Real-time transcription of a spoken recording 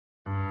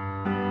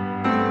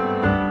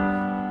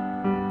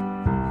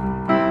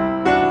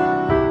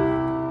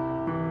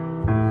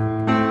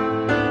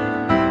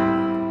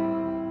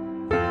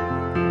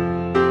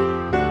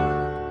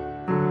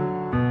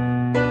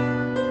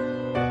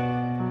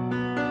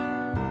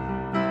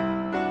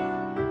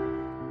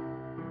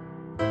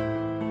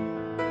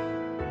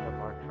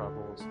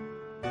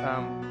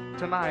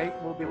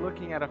Tonight, we'll be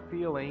looking at a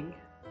feeling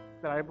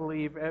that I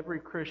believe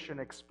every Christian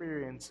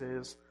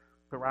experiences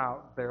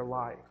throughout their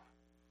life.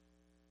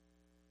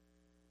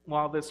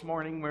 While this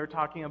morning we're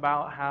talking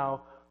about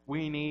how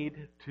we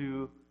need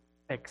to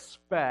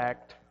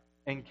expect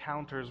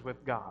encounters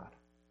with God.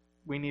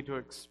 We need to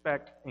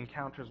expect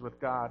encounters with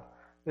God.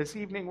 This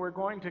evening we're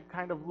going to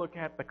kind of look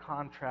at the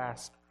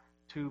contrast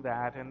to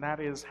that, and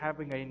that is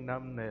having a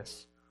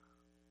numbness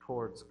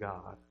towards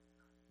God.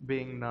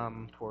 Being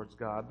numb towards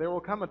God. There will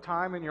come a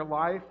time in your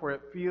life where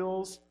it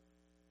feels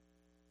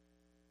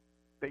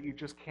that you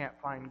just can't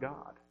find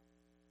God.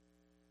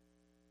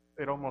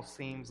 It almost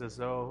seems as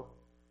though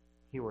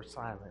He were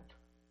silent.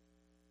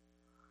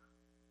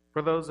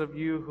 For those of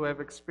you who have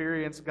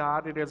experienced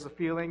God, it is a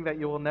feeling that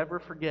you will never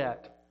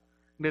forget,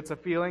 and it's a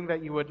feeling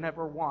that you would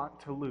never want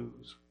to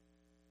lose.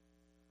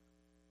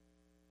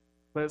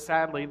 But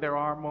sadly, there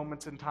are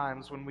moments and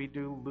times when we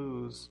do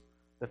lose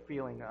the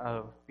feeling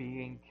of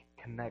being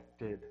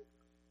connected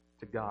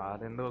to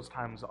God, and those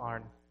times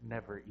are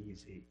never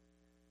easy.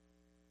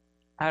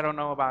 I don't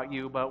know about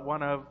you, but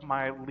one of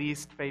my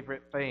least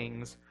favorite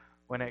things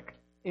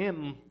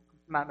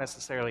not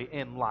necessarily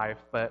in life,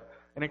 but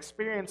an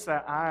experience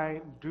that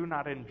I do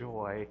not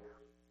enjoy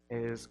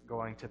is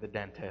going to the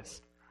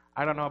dentist.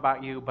 I don't know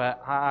about you,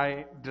 but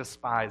I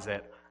despise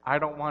it. I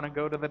don't want to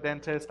go to the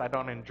dentist. I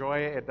don't enjoy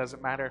it. It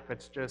doesn't matter if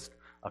it's just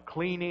a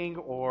cleaning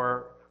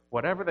or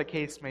whatever the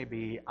case may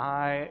be.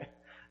 I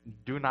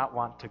do not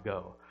want to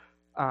go.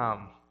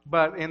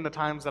 But in the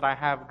times that I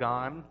have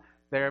gone,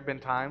 there have been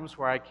times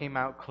where I came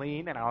out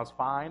clean and I was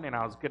fine and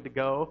I was good to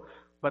go.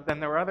 But then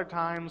there were other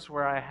times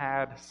where I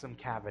had some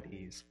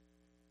cavities.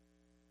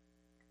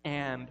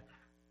 And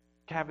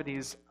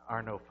cavities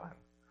are no fun.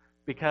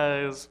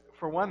 Because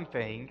for one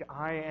thing,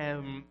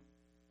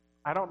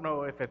 I don't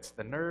know if it's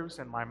the nerves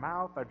in my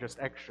mouth are just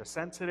extra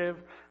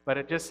sensitive, but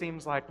it just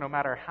seems like no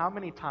matter how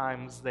many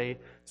times they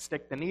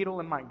stick the needle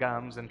in my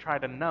gums and try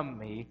to numb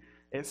me,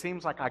 it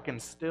seems like I can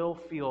still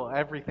feel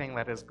everything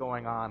that is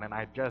going on, and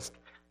I just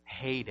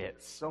hate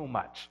it so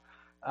much.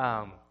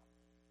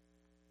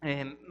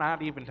 And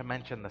not even to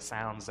mention the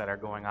sounds that are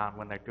going on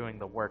when they're doing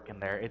the work in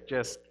there. It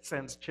just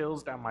sends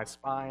chills down my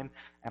spine,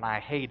 and I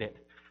hate it.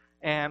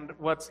 And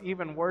what's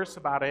even worse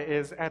about it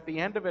is at the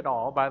end of it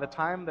all, by the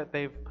time that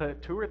they've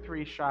put 2 or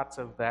 3 shots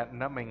of that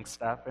numbing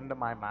stuff into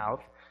my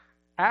mouth,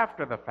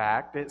 after the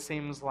fact, it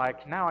seems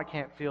like now I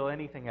can't feel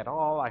anything at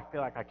all. I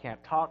feel like I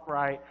can't talk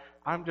right.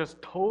 I'm just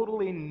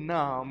totally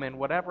numb in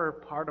whatever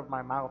part of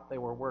my mouth they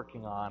were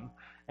working on.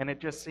 And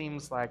it just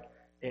seems like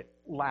it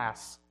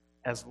lasts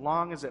as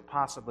long as it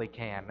possibly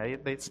can.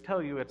 They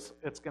tell you it's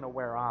going to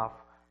wear off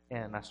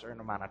in a certain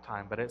amount of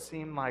time. But it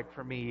seemed like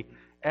for me,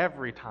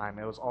 every time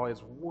it was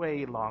always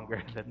way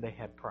longer than they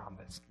had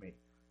promised me.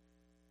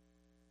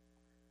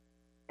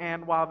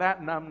 And while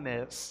that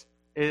numbness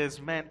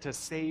is meant to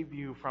save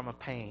you from a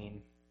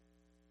pain,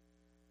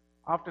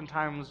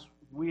 oftentimes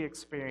we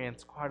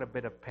experience quite a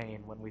bit of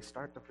pain when we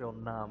start to feel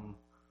numb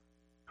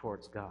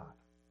towards God.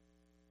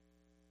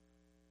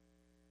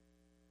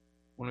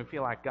 When we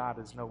feel like God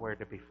is nowhere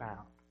to be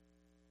found.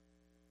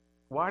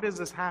 Why does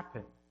this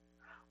happen?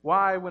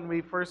 Why, when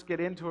we first get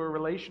into a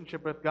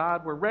relationship with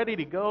God, we're ready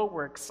to go,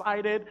 we're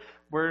excited,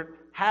 we're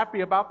happy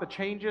about the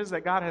changes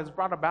that God has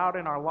brought about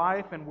in our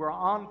life, and we're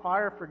on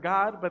fire for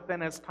God, but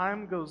then as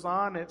time goes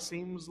on, it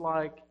seems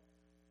like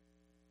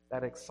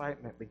that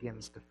excitement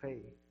begins to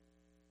fade.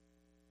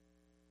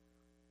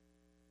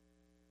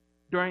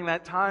 During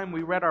that time,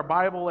 we read our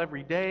Bible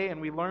every day,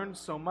 and we learned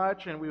so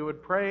much, and we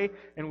would pray,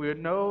 and we would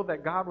know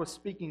that God was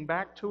speaking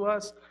back to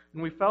us,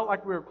 and we felt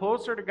like we were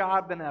closer to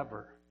God than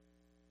ever.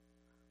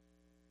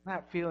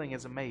 That feeling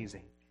is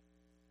amazing.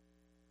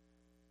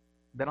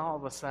 Then all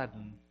of a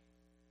sudden,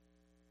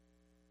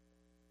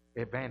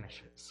 it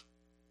vanishes.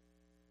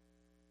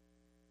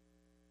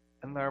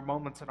 And there are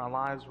moments in our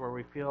lives where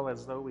we feel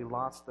as though we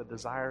lost the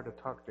desire to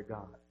talk to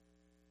God.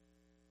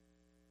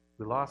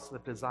 We lost the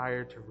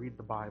desire to read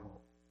the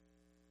Bible.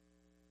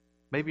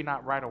 Maybe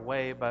not right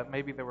away, but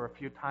maybe there were a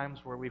few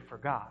times where we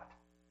forgot.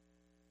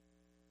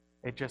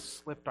 It just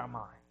slipped our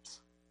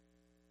minds.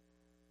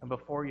 And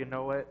before you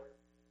know it,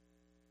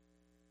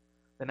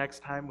 the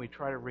next time we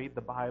try to read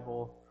the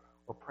Bible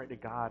or pray to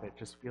God, it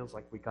just feels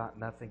like we got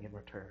nothing in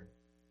return.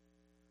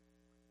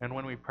 And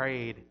when we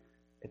prayed,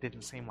 it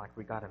didn't seem like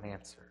we got an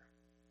answer.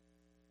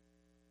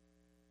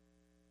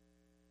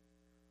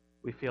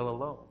 We feel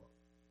alone.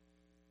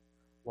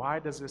 Why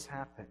does this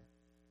happen?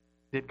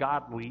 Did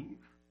God leave?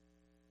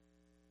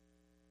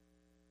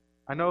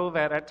 I know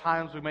that at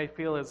times we may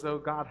feel as though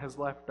God has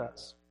left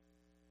us.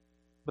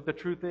 But the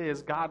truth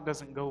is, God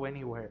doesn't go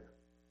anywhere.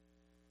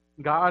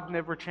 God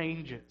never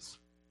changes.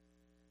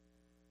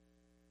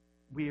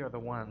 We are the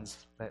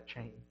ones that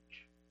change.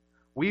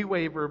 We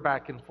waver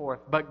back and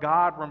forth, but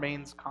God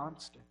remains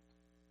constant.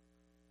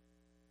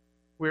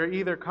 We're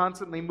either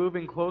constantly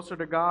moving closer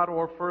to God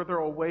or further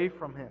away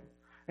from Him.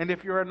 And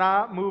if you're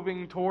not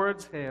moving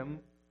towards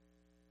Him,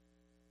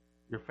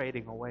 you're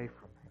fading away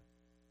from Him.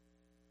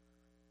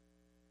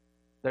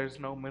 There's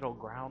no middle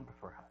ground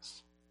for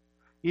us.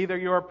 Either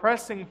you are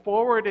pressing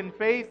forward in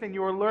faith and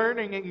you are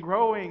learning and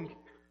growing,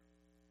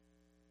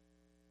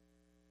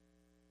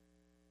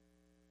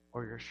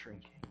 or you're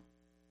shrinking,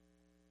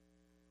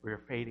 or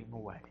you're fading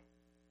away,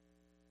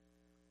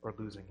 or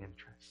losing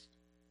interest.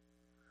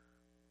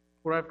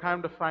 What I've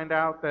come to find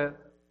out that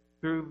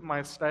through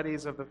my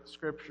studies of the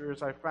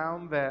Scriptures, I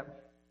found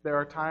that there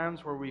are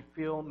times where we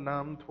feel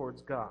numb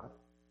towards God.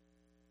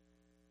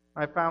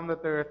 I found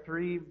that there are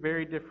three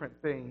very different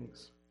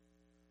things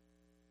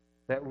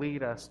that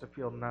lead us to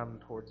feel numb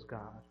towards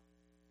God.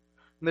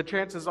 And the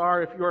chances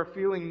are, if you are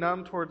feeling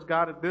numb towards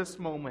God at this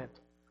moment,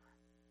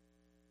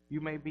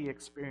 you may be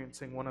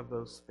experiencing one of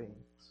those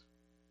things.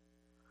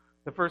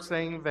 The first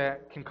thing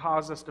that can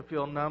cause us to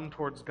feel numb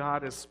towards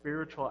God is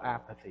spiritual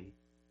apathy.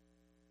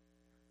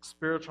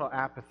 Spiritual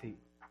apathy.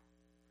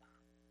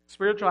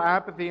 Spiritual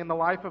apathy in the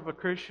life of a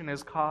Christian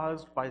is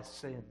caused by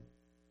sin.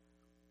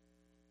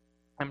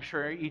 I'm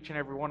sure each and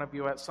every one of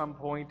you at some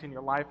point in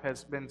your life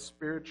has been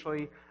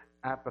spiritually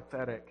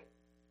apathetic.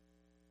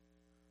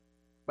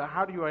 But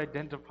how do you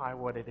identify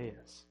what it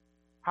is?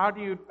 How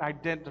do you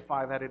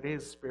identify that it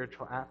is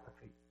spiritual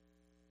apathy?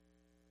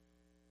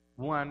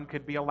 One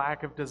could be a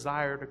lack of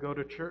desire to go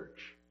to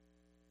church.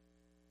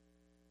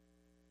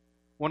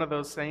 One of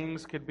those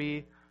things could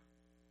be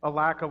a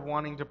lack of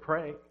wanting to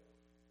pray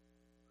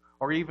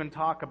or even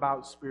talk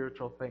about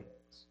spiritual things.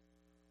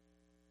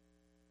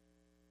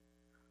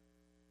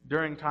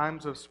 During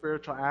times of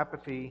spiritual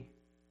apathy,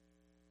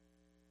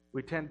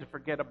 we tend to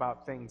forget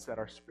about things that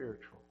are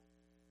spiritual.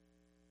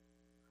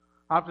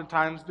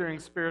 Oftentimes, during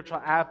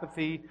spiritual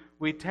apathy,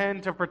 we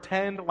tend to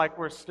pretend like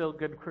we're still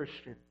good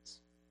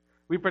Christians.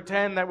 We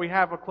pretend that we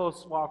have a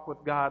close walk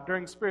with God.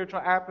 During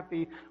spiritual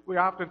apathy, we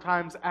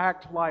oftentimes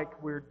act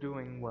like we're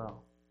doing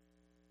well.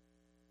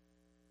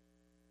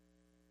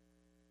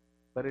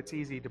 But it's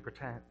easy to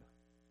pretend.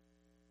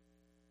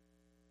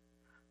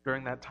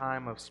 During that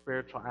time of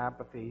spiritual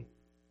apathy,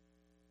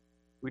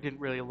 we didn't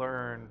really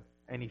learn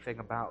anything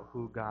about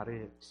who God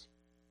is.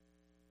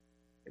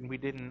 And we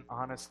didn't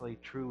honestly,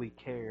 truly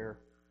care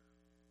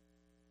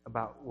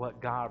about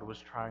what God was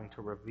trying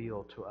to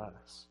reveal to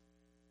us.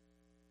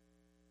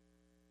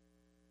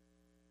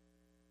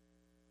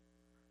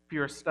 If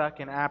you're stuck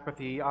in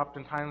apathy,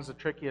 oftentimes the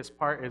trickiest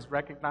part is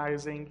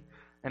recognizing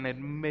and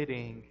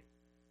admitting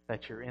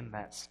that you're in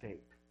that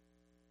state.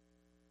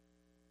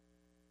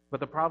 But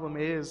the problem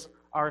is,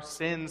 our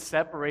sin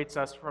separates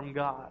us from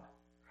God.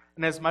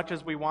 And as much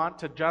as we want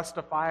to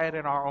justify it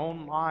in our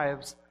own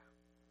lives,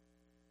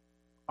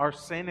 our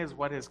sin is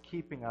what is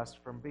keeping us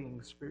from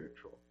being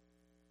spiritual.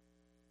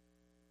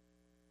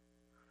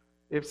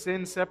 If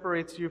sin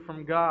separates you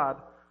from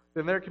God,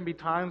 then there can be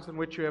times in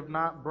which you have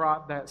not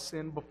brought that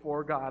sin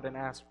before God and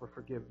asked for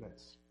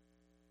forgiveness.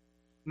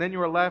 And then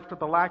you are left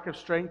with a lack of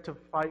strength to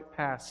fight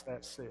past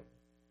that sin.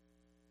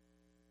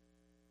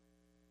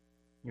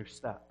 You're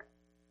stuck.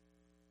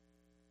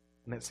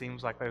 And it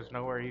seems like there's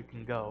nowhere you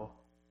can go.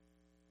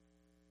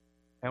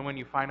 And when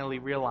you finally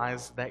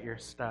realize that you're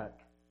stuck,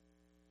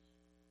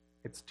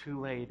 it's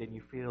too late and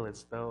you feel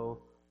as though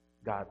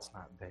God's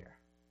not there.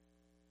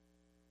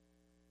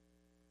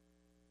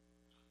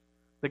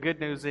 The good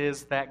news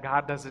is that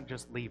God doesn't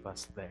just leave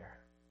us there.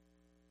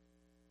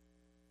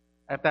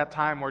 At that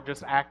time, we're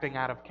just acting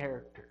out of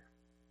character.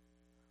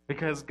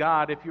 Because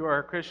God, if you are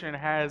a Christian,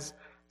 has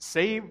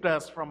saved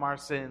us from our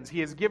sins. He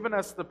has given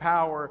us the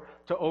power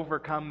to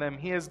overcome them.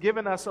 He has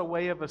given us a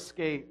way of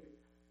escape.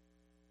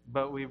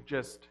 But we've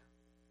just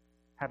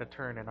had a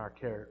turn in our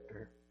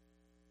character.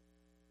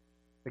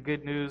 The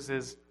good news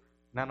is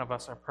none of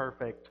us are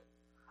perfect.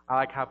 I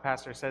like how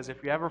Pastor says,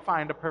 if you ever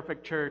find a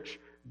perfect church,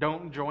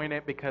 don't join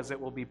it because it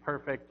will be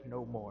perfect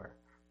no more.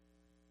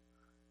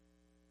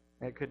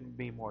 It couldn't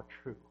be more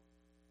true.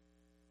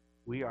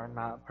 We are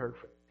not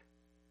perfect.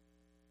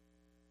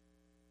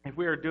 If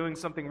we are doing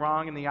something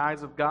wrong in the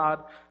eyes of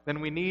God, then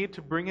we need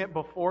to bring it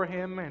before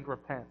Him and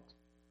repent,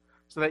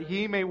 so that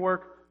He may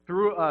work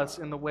through us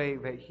in the way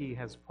that He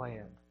has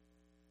planned.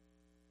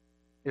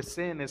 If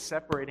sin is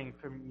separating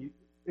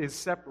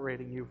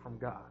you from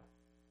God,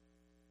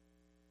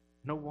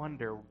 no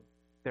wonder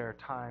there are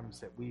times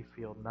that we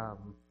feel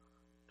numb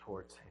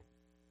towards Him.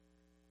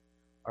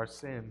 Our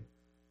sin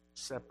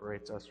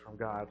separates us from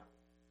God.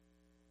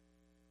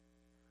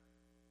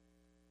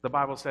 The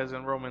Bible says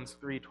in Romans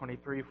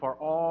 3:23, "For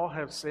all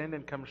have sinned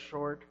and come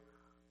short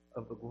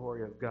of the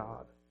glory of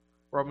God."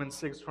 Romans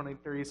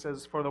 6:23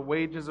 says, "For the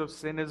wages of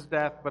sin is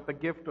death, but the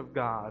gift of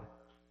God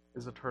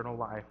is eternal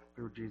life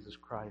through Jesus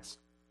Christ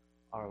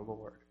our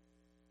Lord."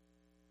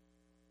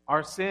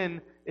 Our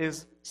sin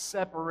is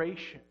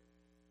separation.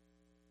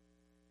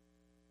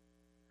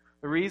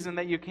 The reason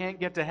that you can't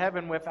get to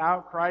heaven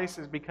without Christ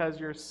is because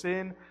your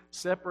sin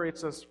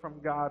separates us from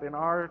God. And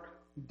our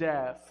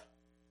death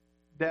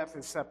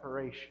is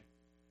separation.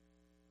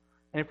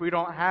 And if we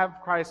don't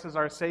have Christ as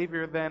our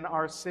Savior, then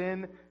our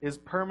sin is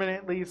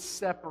permanently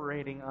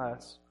separating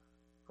us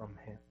from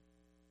Him.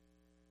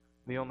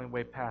 The only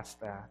way past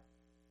that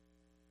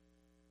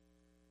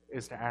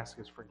is to ask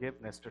His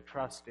forgiveness, to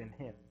trust in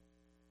Him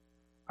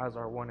as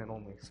our one and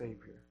only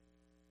Savior.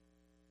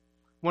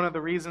 One of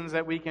the reasons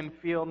that we can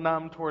feel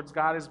numb towards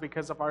God is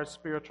because of our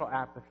spiritual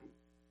apathy.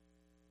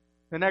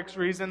 The next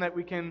reason that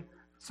we can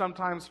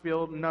sometimes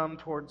feel numb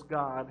towards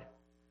God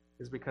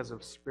is because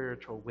of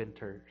spiritual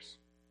winters.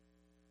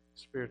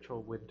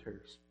 Spiritual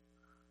winters.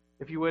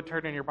 If you would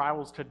turn in your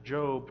Bibles to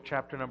Job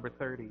chapter number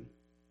 30.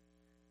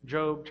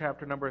 Job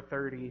chapter number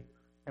 30,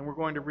 and we're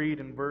going to read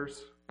in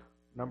verse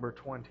number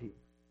 20.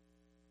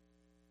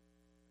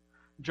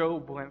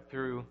 Job went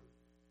through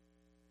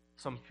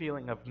some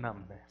feeling of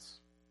numbness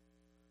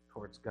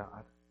towards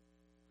God.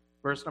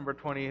 Verse number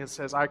 20, it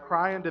says, I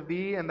cry unto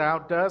thee, and thou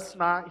dost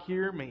not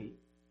hear me.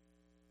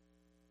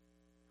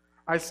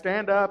 I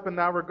stand up, and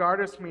thou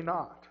regardest me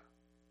not.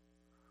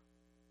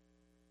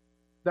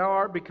 Thou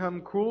art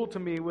become cruel to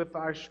me with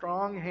thy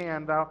strong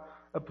hand. Thou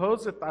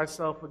opposest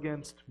thyself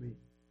against me.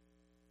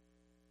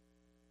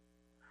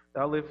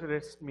 Thou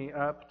liftest me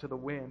up to the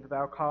wind.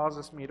 Thou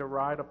causest me to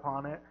ride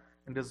upon it,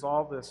 and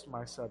dissolvest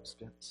my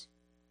substance.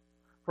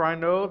 For I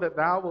know that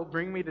thou wilt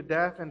bring me to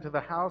death, and to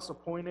the house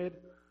appointed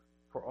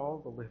for all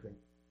the living.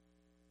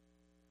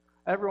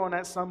 Everyone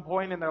at some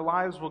point in their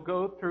lives will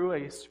go through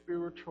a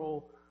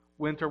spiritual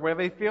winter where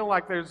they feel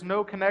like there's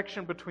no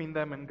connection between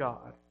them and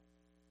God.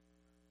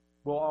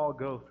 We'll all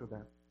go through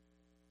them.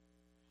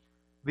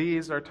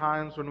 These are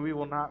times when we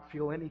will not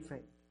feel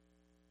anything.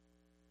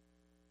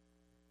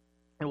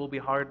 It will be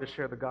hard to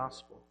share the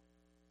gospel.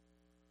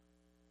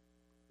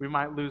 We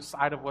might lose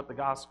sight of what the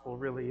gospel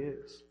really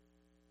is.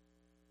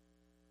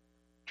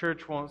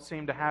 Church won't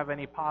seem to have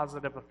any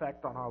positive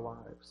effect on our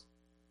lives.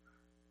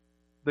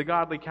 The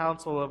godly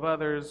counsel of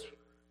others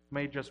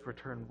may just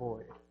return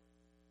void.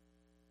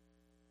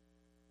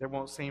 There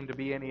won't seem to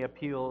be any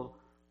appeal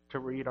to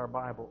read our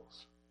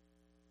Bibles.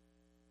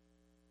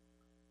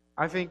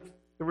 I think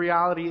the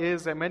reality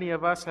is that many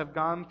of us have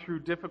gone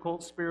through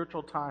difficult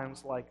spiritual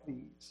times like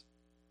these.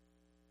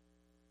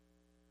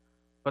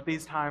 But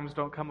these times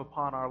don't come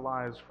upon our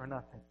lives for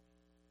nothing.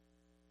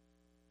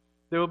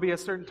 There will be a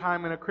certain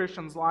time in a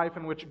Christian's life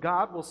in which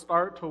God will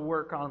start to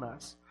work on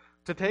us,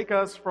 to take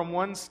us from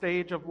one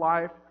stage of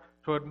life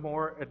to a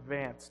more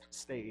advanced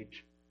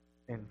stage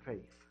in faith.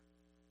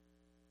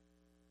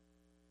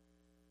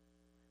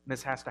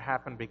 This has to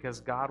happen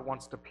because God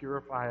wants to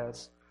purify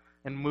us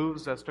and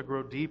moves us to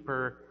grow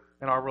deeper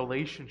in our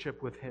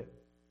relationship with Him.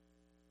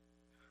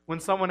 When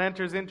someone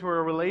enters into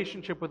a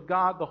relationship with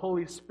God, the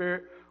Holy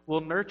Spirit will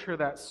nurture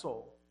that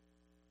soul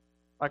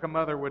like a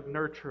mother would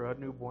nurture a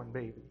newborn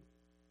baby.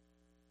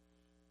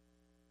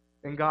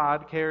 And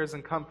God cares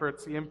and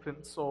comforts the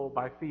infant soul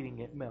by feeding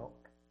it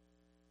milk.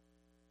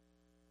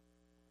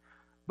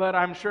 But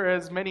I'm sure,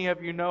 as many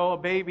of you know, a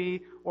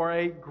baby or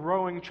a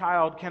growing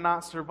child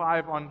cannot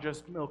survive on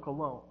just milk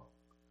alone.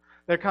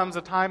 There comes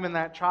a time in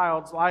that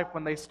child's life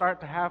when they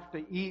start to have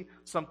to eat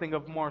something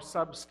of more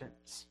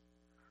substance,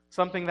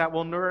 something that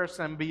will nourish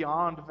them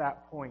beyond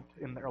that point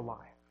in their life.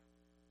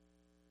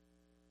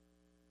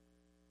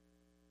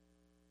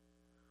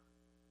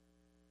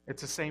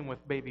 It's the same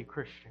with baby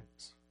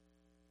Christians.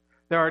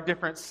 There are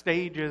different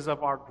stages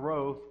of our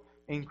growth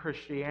in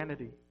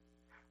Christianity.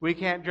 We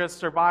can't just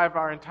survive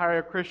our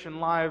entire Christian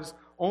lives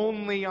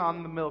only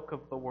on the milk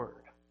of the Word.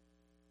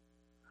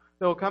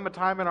 There will come a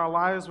time in our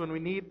lives when we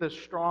need the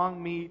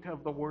strong meat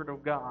of the Word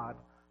of God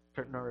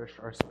to nourish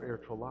our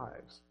spiritual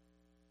lives.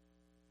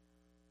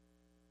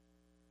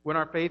 When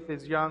our faith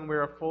is young, we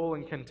are full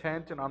and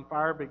content and on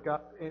fire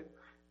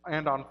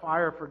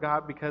for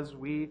God because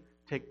we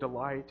take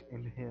delight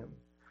in Him.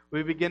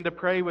 We begin to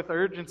pray with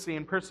urgency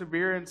and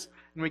perseverance,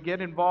 and we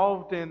get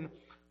involved in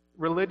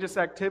religious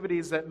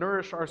activities that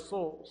nourish our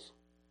souls.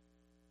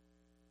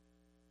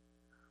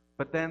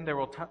 But then there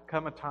will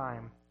come a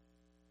time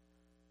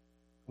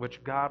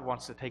which God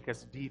wants to take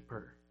us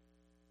deeper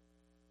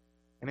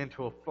and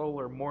into a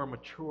fuller, more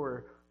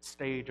mature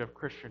stage of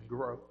Christian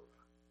growth.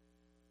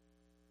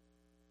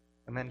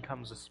 And then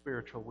comes a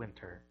spiritual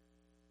winter.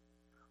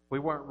 We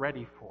weren't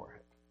ready for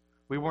it.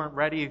 We weren't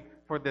ready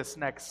for this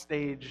next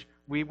stage.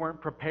 We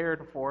weren't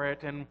prepared for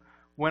it. And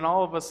when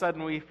all of a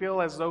sudden we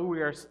feel as though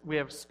we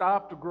have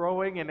stopped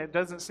growing and it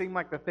doesn't seem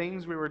like the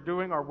things we were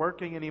doing are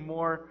working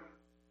anymore,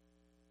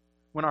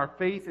 when our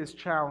faith is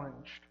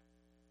challenged,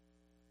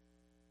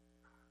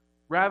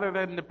 rather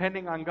than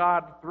depending on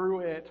God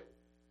through it,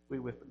 we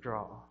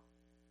withdraw.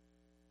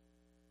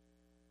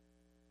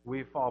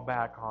 We fall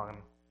back on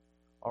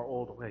our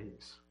old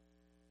ways.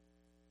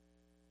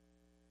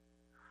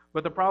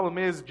 But the problem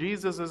is,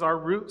 Jesus is our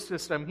root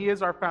system. He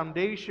is our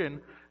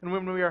foundation. And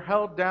when we are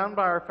held down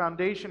by our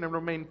foundation and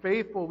remain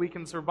faithful, we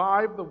can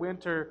survive the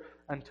winter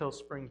until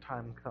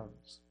springtime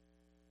comes.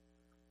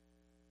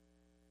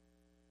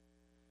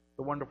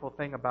 The wonderful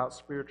thing about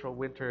spiritual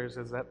winters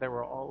is that there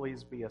will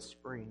always be a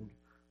spring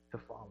to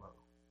follow.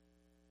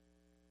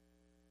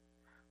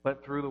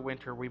 But through the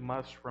winter, we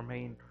must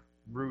remain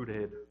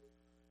rooted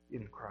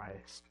in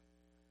Christ.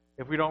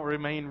 If we don't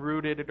remain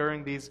rooted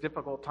during these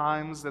difficult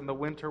times, then the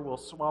winter will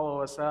swallow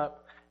us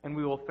up and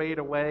we will fade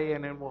away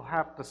and then we'll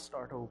have to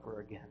start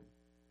over again.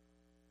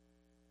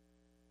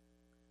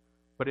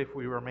 But if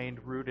we remained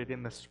rooted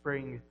in the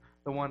spring,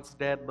 The once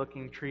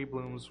dead-looking tree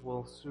blooms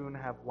will soon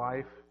have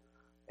life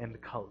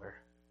and color.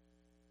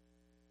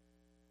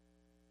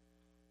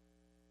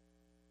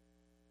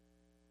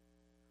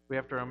 We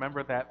have to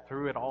remember that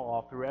through it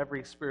all, through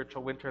every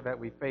spiritual winter that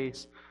we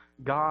face,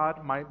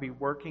 God might be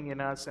working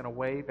in us in a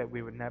way that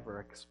we would never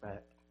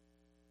expect.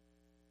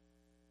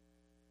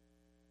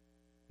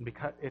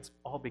 Because it's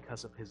all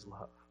because of His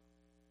love.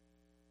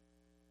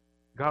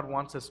 God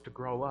wants us to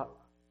grow up.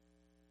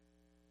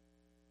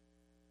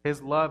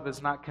 His love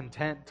is not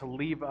content to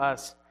leave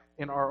us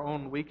in our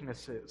own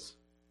weaknesses.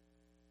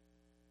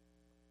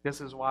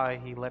 This is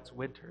why He lets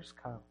winters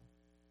come.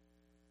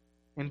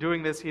 In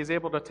doing this, He is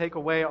able to take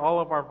away all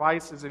of our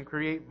vices and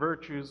create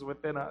virtues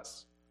within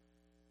us.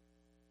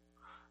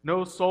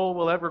 No soul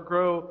will ever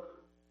grow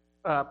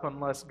up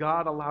unless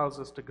God allows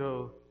us to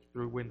go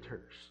through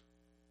winters.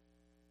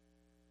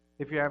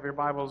 If you have your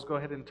Bibles, go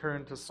ahead and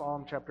turn to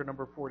Psalm chapter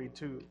number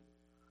 42.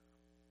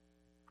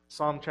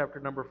 Psalm chapter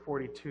number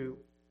 42.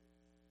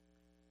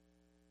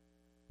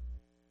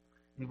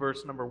 In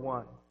verse number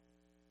 1. It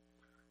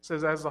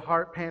says, "As the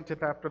hart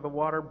panteth after the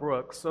water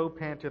brook, so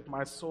panteth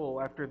my soul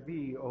after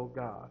thee, O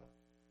God.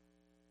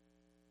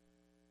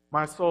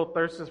 My soul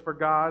thirsteth for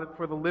God,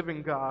 for the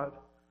living God.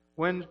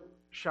 When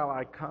shall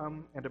I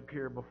come and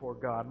appear before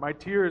God? My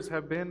tears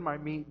have been my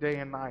meat day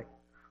and night,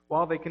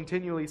 while they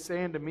continually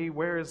say unto me,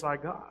 Where is thy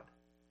God?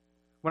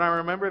 When I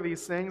remember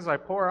these things, I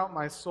pour out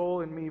my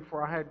soul in me,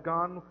 for I had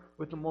gone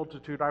with the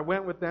multitude. I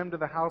went with them to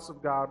the house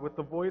of God, with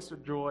the voice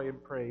of joy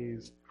and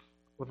praise,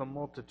 with a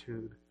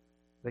multitude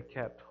that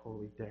kept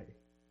holy day."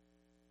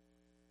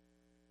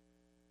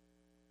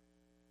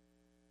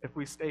 If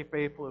we stay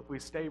faithful, if we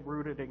stay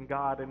rooted in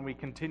God, and we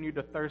continue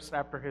to thirst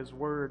after His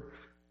Word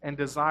and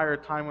desire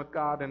time with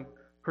God and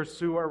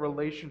pursue our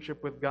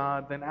relationship with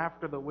God, then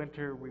after the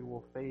winter we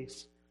will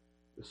face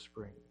the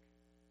spring.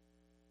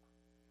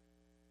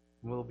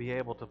 We'll be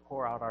able to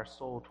pour out our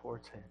soul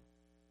towards Him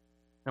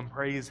and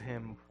praise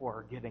Him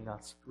for getting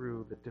us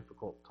through the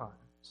difficult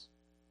times.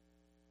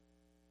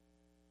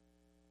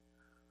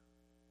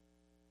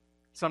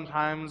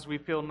 Sometimes we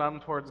feel numb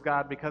towards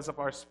God because of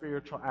our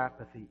spiritual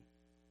apathy.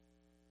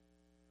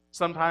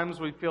 Sometimes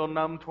we feel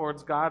numb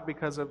towards God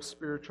because of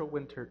spiritual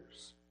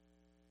winters.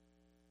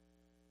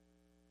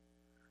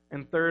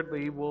 And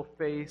thirdly, we'll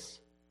face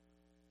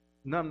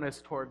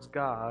numbness towards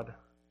God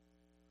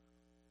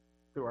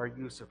through our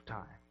use of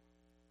time.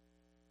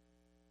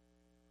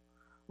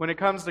 When it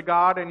comes to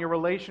God and your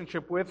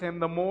relationship with Him,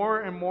 the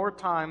more and more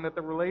time that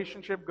the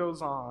relationship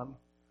goes on,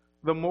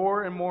 the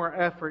more and more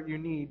effort you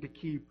need to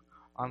keep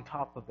on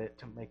top of it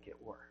to make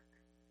it work.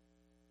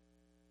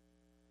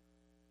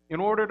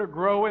 In order to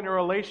grow in a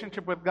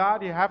relationship with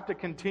God, you have to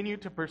continue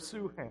to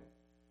pursue Him.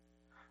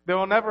 There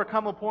will never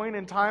come a point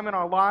in time in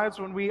our lives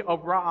when we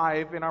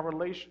arrive in our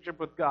relationship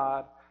with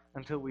God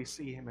until we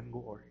see Him in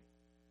glory.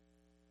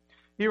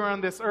 Here on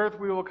this earth,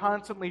 we will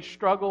constantly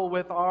struggle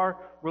with our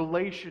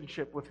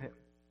relationship with Him.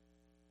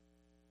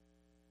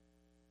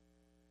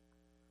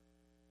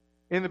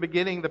 In the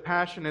beginning, the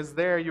passion is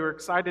there. You're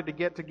excited to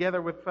get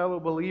together with fellow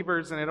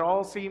believers, and it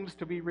all seems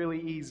to be really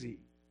easy.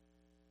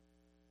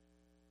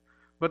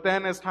 But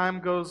then as time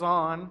goes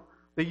on,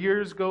 the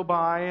years go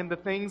by, and the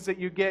things that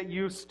you get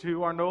used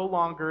to are no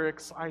longer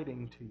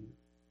exciting to you.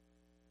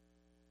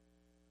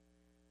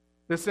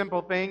 The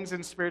simple things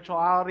in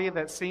spirituality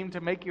that seem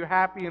to make you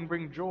happy and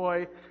bring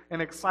joy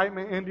and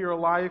excitement into your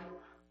life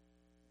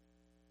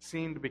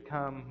seem to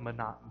become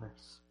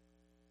monotonous.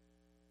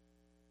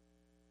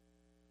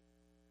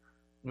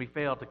 We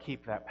fail to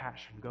keep that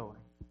passion going.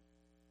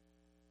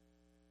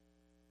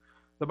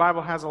 The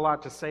Bible has a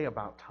lot to say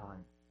about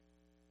time.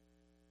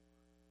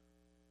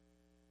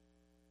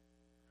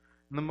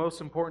 And the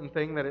most important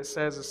thing that it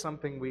says is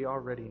something we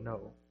already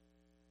know.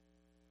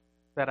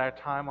 That our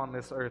time on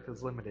this earth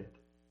is limited.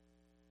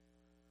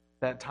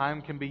 That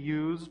time can be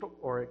used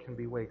or it can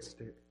be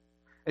wasted.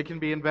 It can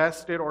be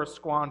invested or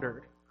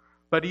squandered.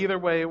 But either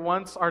way,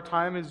 once our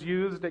time is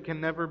used, it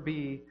can never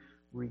be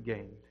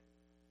regained.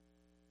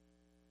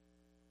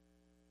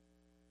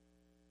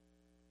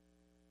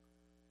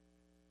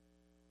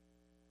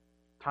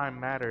 Time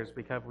matters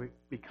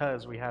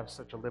because we have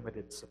such a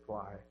limited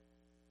supply.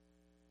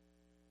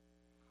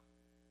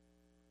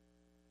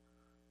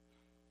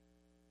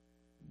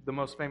 The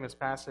most famous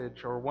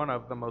passage, or one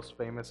of the most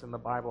famous in the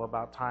Bible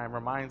about time,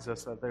 reminds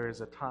us that there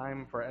is a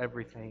time for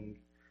everything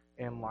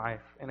in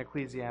life. In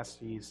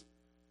Ecclesiastes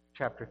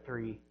chapter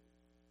 3,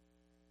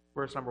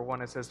 verse number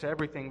 1, it says, "To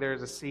everything there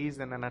is a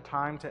season and a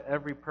time to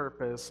every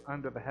purpose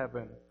under the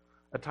heaven.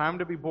 A time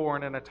to be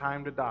born and a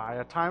time to die,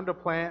 a time to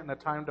plant and a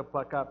time to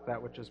pluck up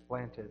that which is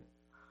planted,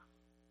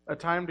 a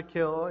time to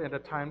kill and a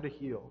time to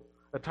heal,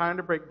 a time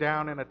to break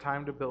down and a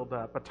time to build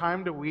up, a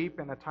time to weep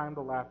and a time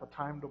to laugh, a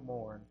time to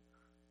mourn,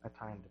 a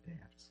time to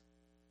dance."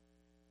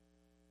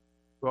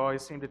 We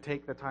always seem to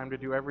take the time to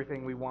do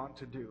everything we want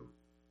to do,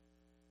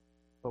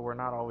 but we're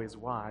not always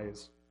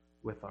wise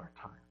with our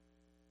time.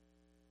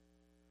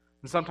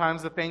 And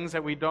sometimes the things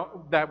that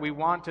we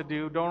want to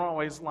do don't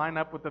always line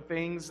up with the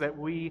things that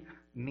we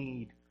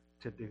need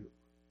to do.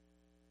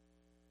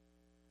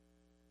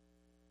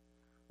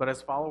 But as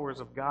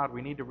followers of God,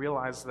 we need to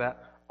realize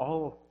that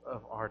all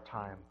of our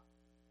time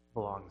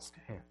belongs to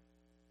Him.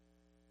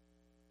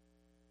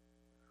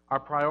 Our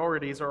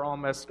priorities are all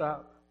messed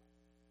up.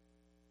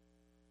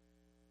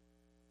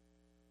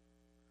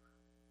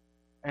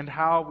 And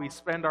how we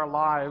spend our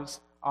lives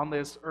on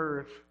this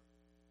earth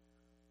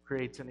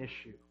creates an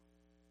issue.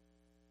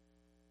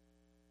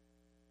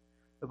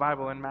 The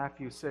Bible in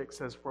Matthew 6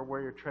 says, "For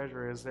where your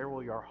treasure is, there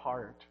will your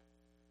heart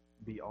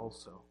be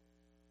also."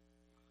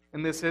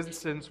 In this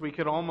instance, we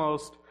could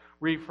almost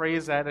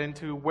rephrase that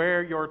into,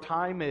 where your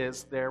time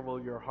is, there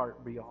will your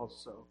heart be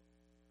also.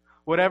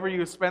 Whatever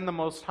you spend the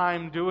most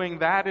time doing,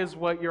 that is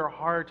what your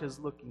heart is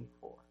looking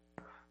for.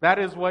 That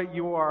is what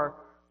you are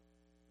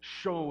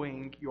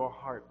showing your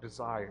heart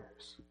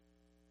desires.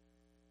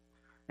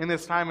 In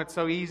this time, it's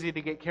so easy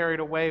to get carried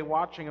away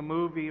watching a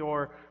movie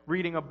or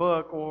reading a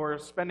book or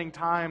spending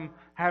time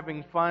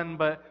having fun,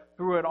 but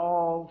through it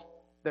all,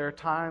 there are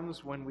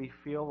times when we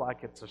feel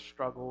like it's a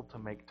struggle to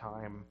make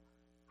time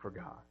for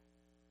God.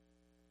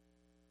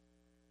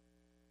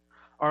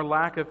 Our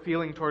lack of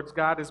feeling towards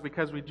God is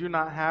because we do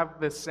not have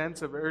this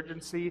sense of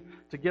urgency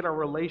to get our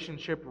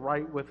relationship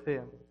right with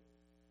Him.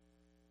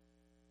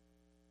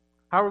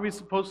 How are we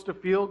supposed to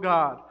feel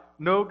God,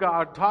 know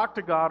God, talk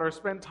to God, or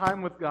spend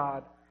time with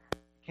God?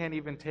 We can't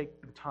even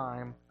take the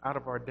time out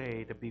of our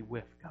day to be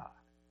with God.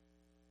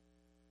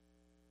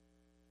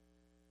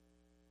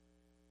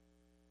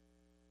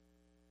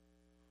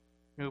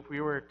 If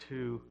we were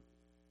to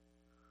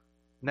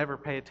never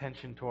pay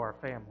attention to our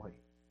family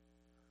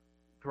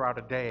throughout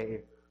a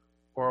day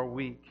or a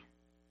week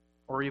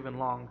or even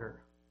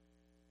longer,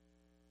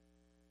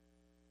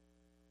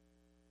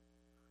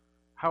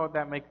 how would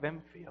that make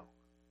them feel?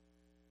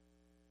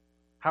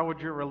 How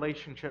would your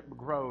relationship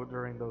grow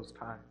during those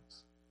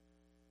times?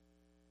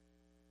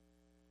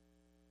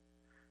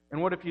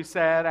 And what if you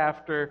said,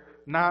 after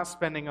not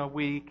spending a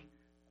week,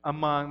 a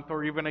month,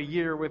 or even a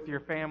year with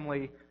your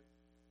family,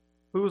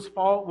 whose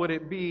fault would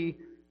it be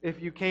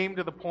if you came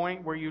to the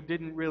point where you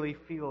didn't really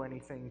feel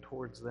anything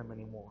towards them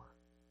anymore?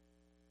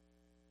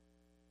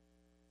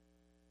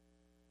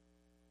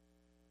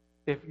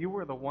 If you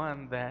were the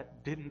one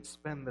that didn't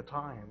spend the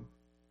time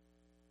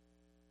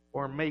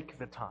or make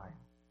the time,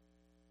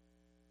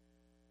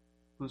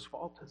 whose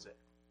fault is it?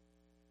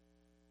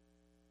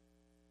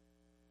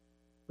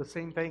 The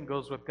same thing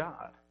goes with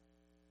God.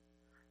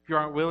 If you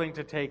aren't willing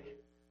to take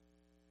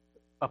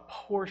a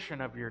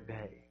portion of your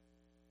day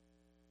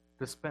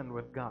to spend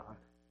with God,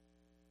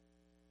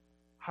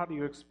 how do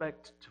you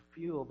expect to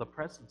feel the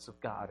presence of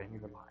God in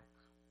your life?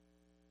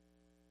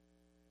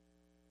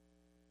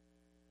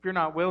 If you're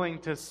not willing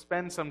to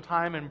spend some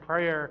time in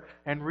prayer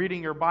and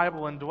reading your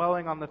Bible and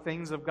dwelling on the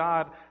things of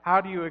God,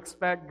 how do you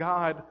expect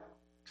God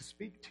to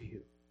speak to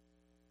you?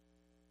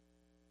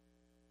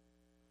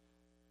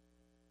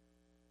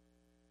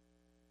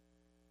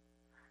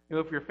 You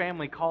know, if your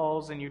family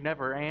calls and you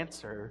never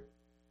answer,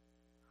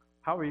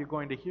 how are you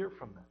going to hear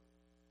from them?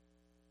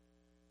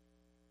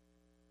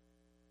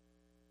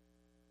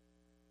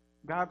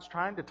 God's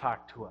trying to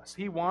talk to us.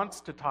 He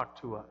wants to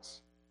talk to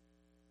us.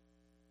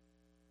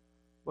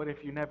 But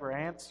if you never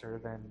answer,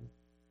 then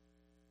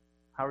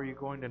how are you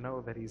going to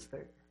know that He's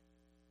there?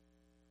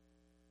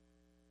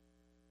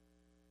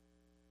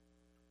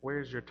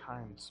 Where's your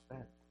time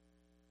spent?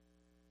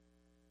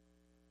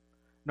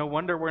 No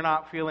wonder we're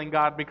not feeling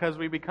God, because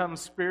we become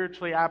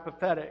spiritually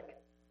apathetic.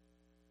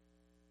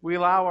 We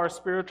allow our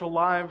spiritual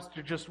lives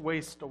to just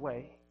waste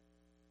away.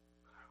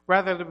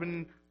 Rather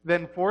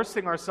than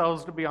forcing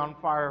ourselves to be on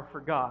fire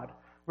for God,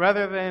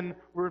 rather than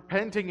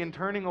repenting and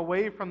turning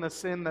away from the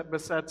sin that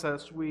besets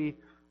us, we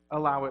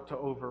allow it to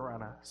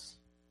overrun us.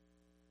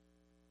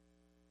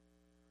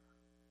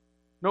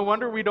 No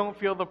wonder we don't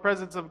feel the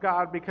presence of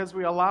God, because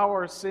we allow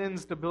our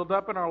sins to build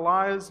up in our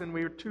lives and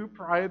we are too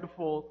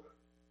prideful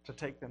to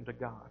take them to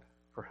God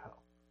for help.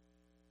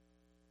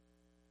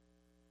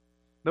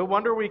 No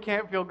wonder we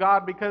can't feel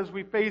God, because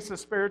we face a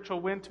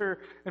spiritual winter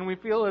and we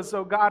feel as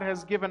though God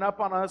has given up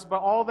on us, but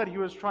all that He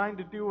was trying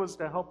to do was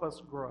to help us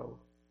grow.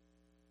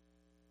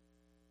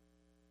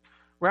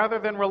 Rather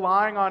than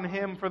relying on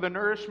Him for the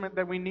nourishment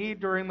that we need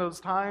during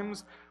those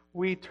times,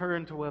 we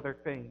turn to other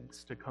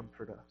things to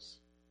comfort us.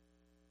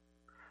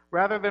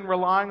 Rather than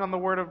relying on the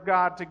Word of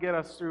God to get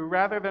us through,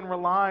 rather than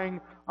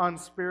relying on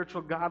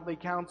spiritual godly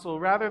counsel,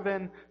 rather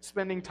than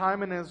spending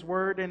time in His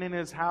Word and in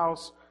His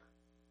house,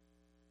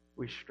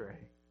 we stray.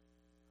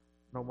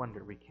 No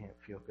wonder we can't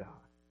feel God.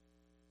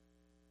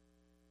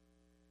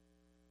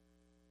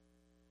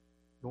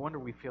 No wonder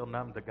we feel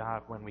numb to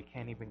God when we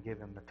can't even give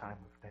Him the time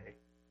of day.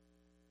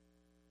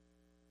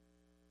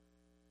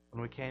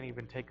 When we can't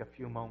even take a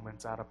few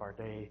moments out of our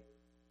day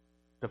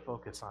to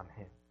focus on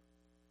Him.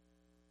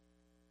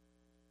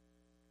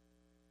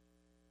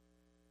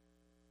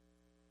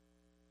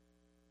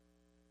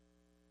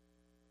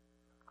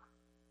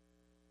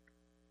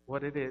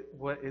 What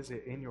is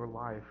it in your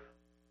life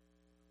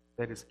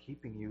that is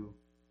keeping you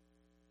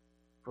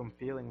from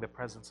feeling the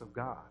presence of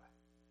God?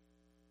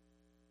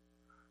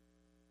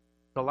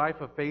 The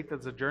life of faith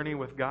is a journey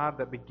with God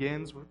that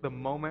begins with the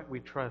moment we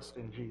trust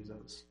in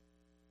Jesus.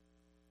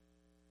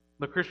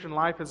 The Christian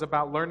life is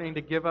about learning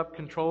to give up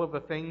control of the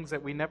things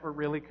that we never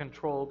really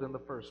controlled in the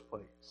first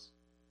place.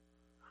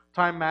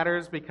 Time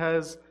matters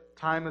because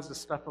time is the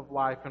stuff of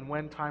life, and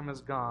when time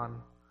is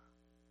gone,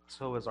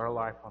 so is our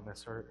life on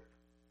this earth.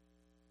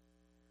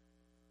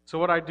 So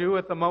what I do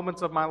at the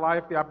moments of my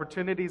life, the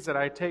opportunities that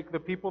I take, the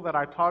people that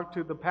I talk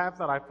to, the path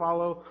that I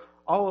follow,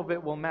 all of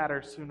it will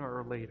matter sooner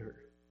or later.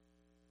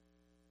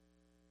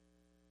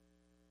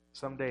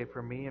 Someday,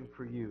 for me and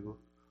for you,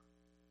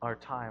 our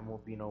time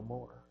will be no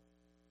more.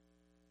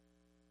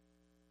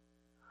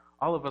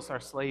 All of us are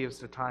slaves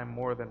to time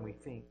more than we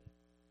think.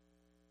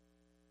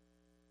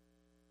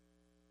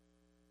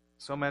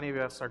 So many of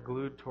us are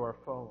glued to our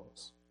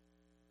phones.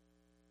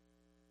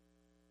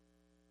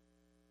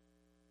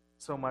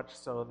 So much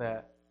so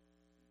that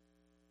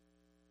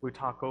we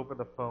talk over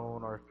the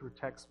phone or through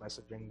text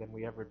messaging than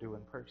we ever do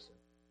in person.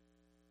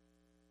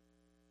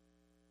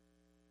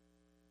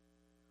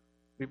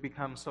 We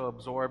become so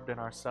absorbed in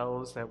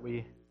ourselves that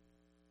we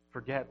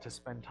forget to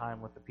spend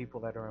time with the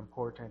people that are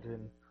important,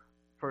 and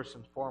first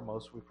and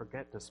foremost, we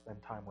forget to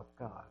spend time with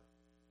God.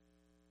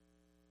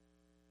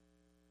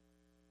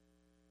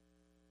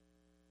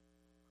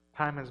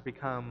 Time has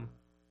become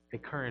a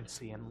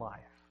currency in life.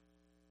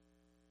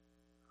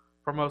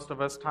 For most of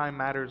us, time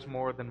matters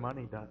more than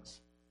money does.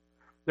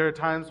 There are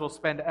times we'll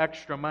spend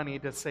extra money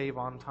to save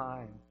on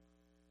time.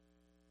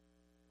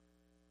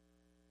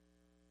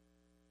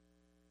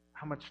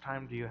 How much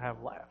time do you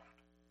have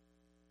left?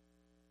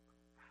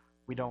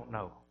 We don't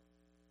know.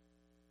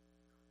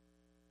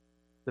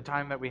 The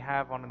time that we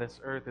have on this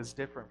earth is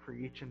different for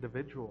each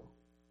individual.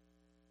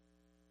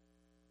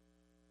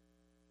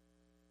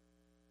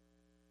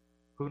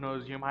 Who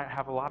knows, you might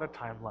have a lot of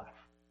time left.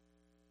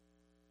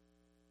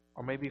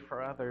 Or maybe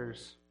for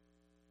others,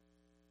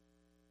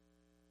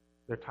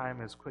 their time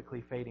is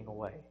quickly fading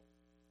away.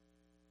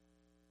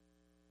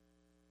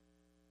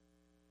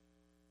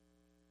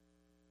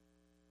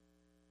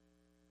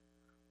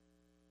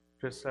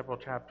 Just several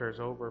chapters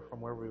over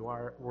from where we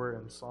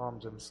were in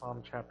Psalms, in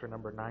Psalm chapter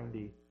number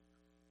 90,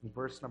 in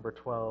verse number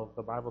 12,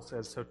 the Bible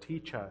says, "So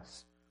teach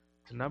us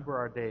to number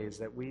our days,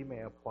 that we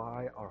may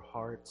apply our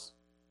hearts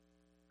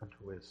unto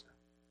wisdom."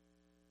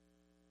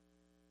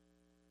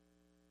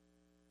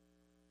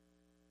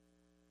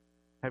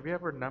 Have you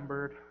ever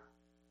numbered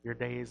your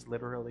days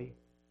literally?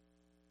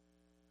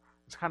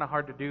 It's kind of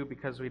hard to do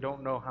because we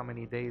don't know how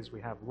many days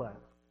we have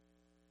left.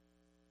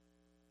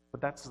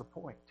 But that's the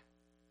point.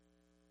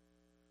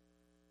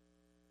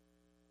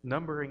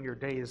 Numbering your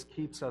days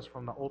keeps us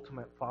from the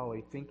ultimate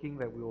folly, thinking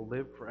that we will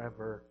live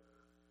forever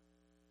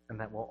and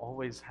that we'll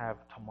always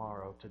have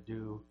tomorrow to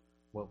do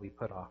what we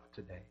put off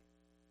today.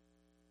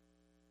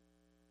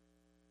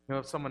 You know,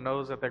 if someone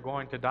knows that they're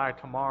going to die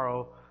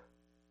tomorrow,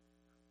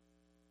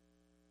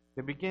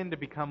 they begin to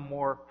become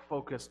more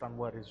focused on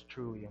what is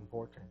truly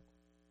important.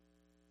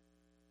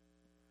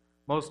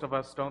 Most of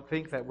us don't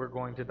think that we're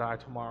going to die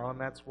tomorrow, and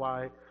that's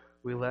why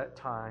we let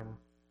time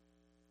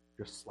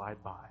just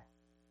slide by.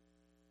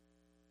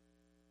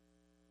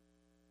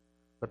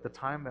 But the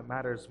time that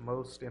matters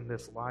most in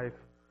this life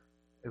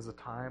is the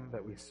time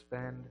that we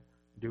spend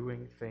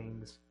doing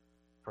things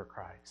for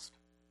Christ.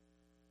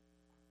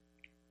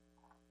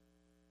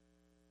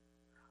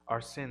 Our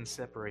sin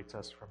separates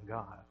us from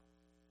God.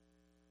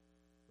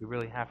 We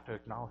really have to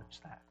acknowledge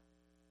that.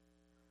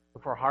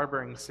 If we're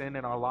harboring sin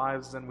in our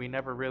lives, then we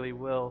never really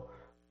will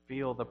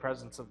feel the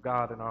presence of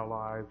God in our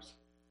lives.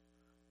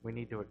 We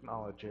need to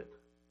acknowledge it.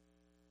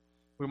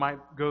 We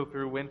might go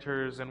through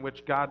winters in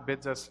which God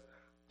bids us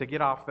to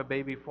get off the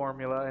baby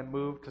formula and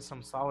move to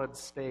some solid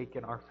stake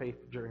in our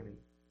faith journey.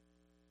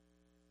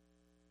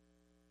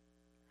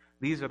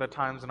 These are the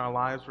times in our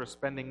lives where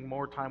spending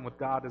more time with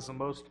God is the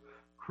most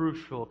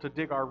crucial, to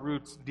dig our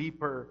roots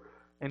deeper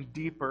and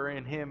deeper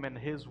in Him and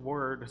His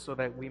Word so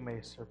that we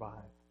may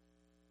survive.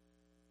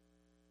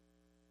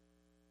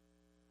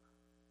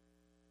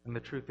 And the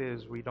truth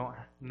is, we don't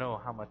know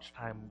how much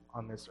time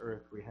on this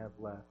earth we have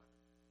left.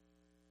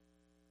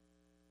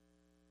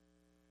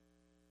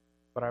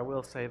 But I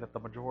will say that the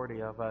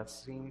majority of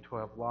us seem to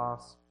have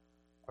lost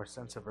our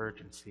sense of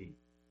urgency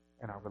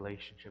in our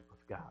relationship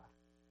with God.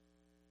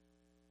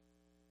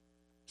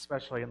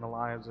 Especially in the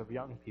lives of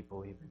young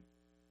people even.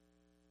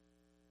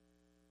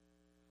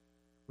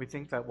 We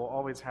think that we'll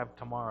always have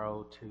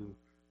tomorrow to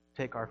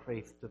take our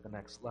faith to the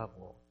next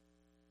level.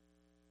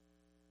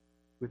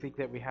 We think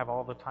that we have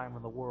all the time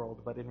in the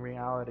world, but in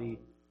reality,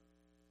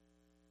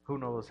 who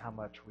knows how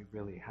much we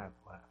really have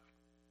left.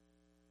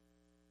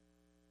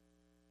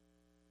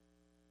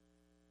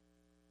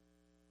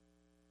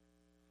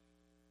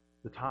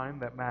 The time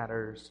that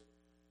matters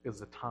is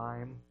the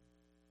time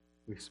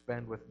we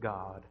spend with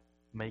God,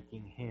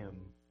 making Him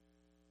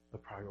the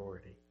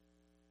priority.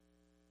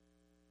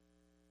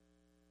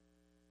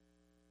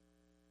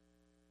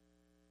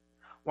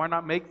 Why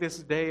not make this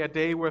day a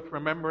day worth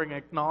remembering,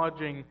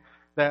 acknowledging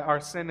that our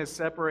sin is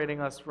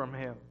separating us from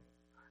Him,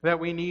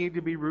 that we need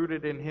to be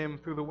rooted in Him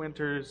through the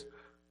winters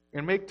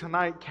And make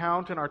tonight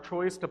count in our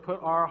choice to put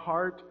our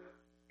heart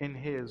in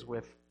His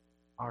with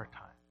our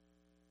time.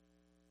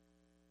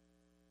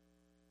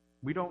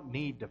 We don't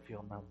need to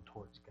feel numb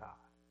towards God.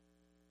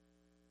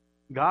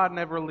 God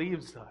never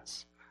leaves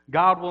us.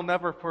 God will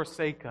never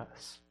forsake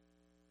us.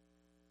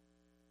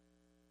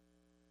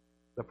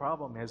 The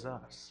problem is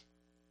us.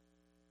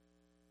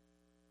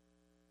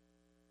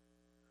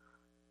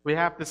 We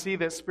have to see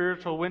that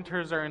spiritual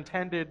winters are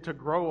intended to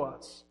grow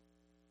us.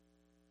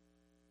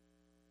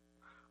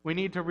 We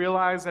need to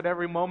realize that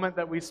every moment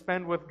that we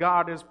spend with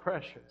God is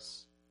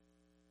precious.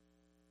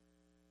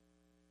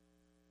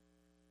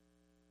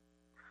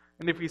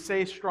 And if we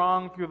stay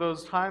strong through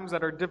those times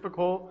that are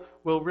difficult,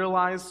 we'll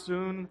realize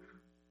soon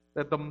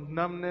that the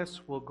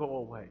numbness will go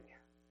away.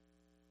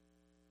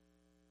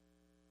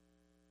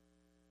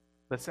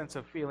 The sense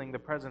of feeling the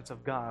presence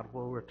of God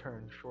will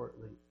return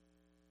shortly.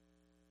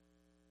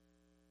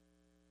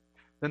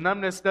 The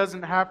numbness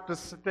doesn't have to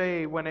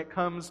stay when it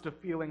comes to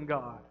feeling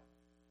God.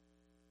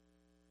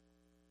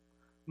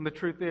 And the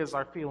truth is,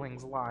 our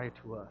feelings lie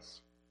to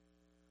us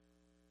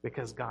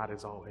because God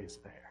is always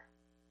there.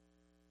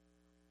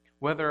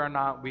 Whether or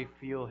not we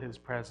feel His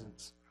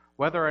presence,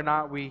 whether or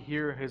not we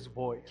hear His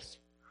voice,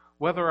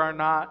 whether or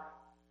not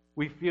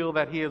we feel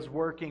that He is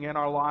working in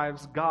our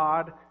lives,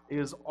 God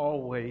is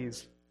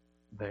always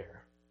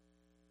there.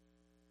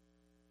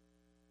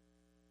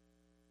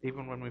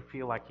 Even when we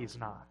feel like He's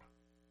not.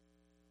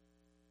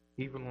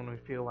 Even when we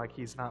feel like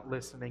He's not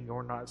listening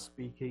or not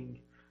speaking,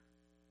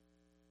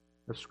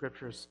 the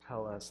Scriptures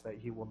tell us that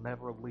He will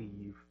never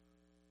leave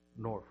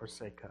nor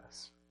forsake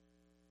us.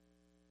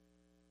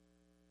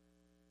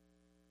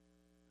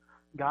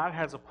 God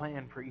has a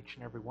plan for each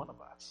and every one of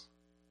us.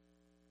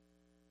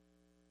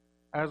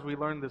 As we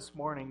learned this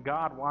morning,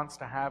 God wants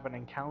to have an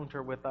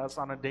encounter with us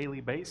on a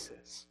daily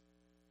basis.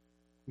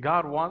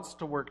 God wants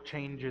to work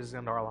changes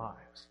in our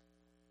lives.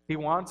 He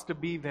wants to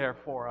be there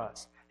for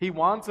us. He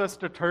wants us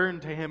to turn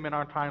to Him in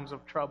our times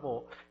of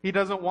trouble. He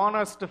doesn't want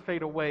us to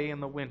fade away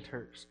in the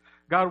winters.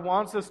 God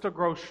wants us to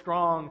grow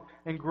strong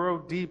and grow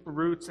deep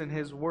roots in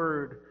His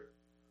Word.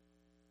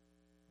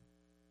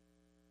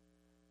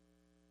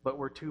 But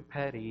we're too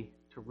petty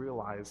to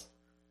realize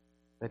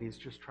that He's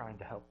just trying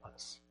to help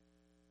us.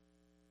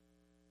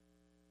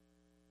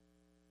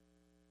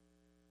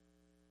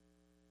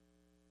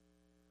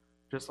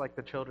 Just like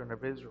the children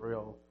of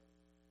Israel,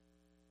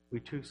 we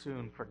too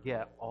soon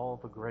forget all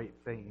the great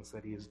things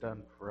that He has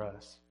done for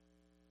us.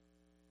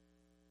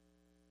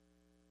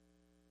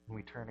 And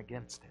we turn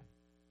against Him.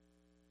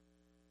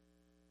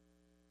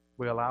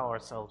 We allow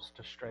ourselves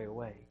to stray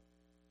away.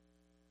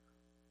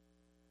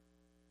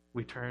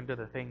 We turn to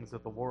the things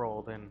of the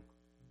world and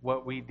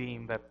what we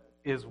deem that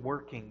is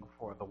working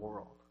for the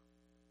world.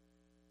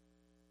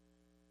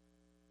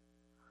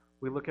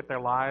 We look at their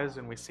lives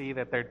and we see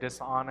that they're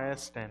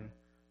dishonest and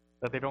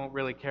that they don't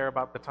really care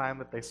about the time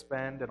that they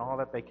spend, and all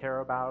that they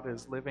care about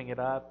is living it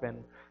up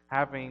and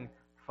having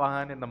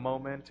fun in the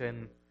moment,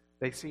 and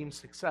they seem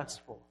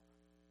successful.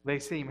 They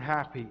seem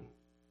happy.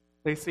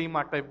 They seem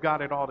like they've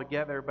got it all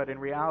together, but in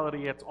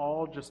reality, it's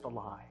all just a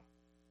lie.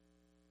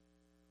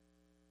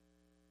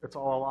 It's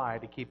all a lie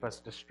to keep us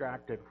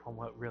distracted from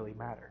what really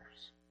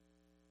matters.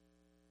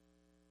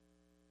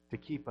 To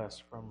keep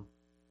us from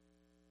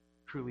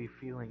truly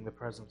feeling the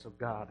presence of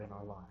God in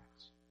our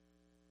lives.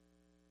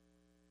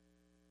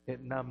 It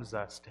numbs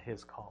us to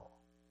His call.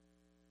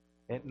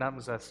 It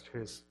numbs us to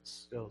His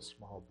still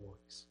small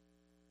voice.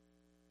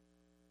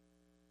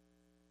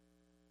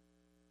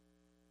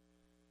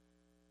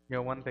 You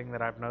know, one thing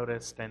that I've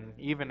noticed, and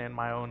even in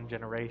my own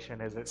generation,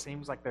 is it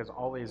seems like there's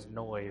always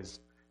noise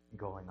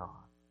going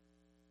on.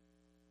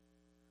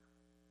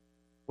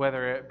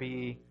 Whether it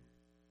be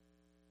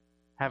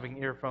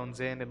having earphones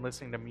in and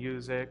listening to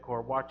music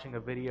or watching a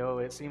video,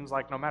 it seems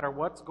like no matter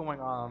what's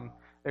going on,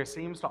 there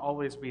seems to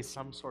always be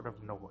some sort of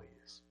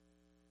noise.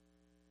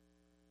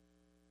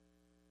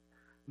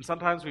 And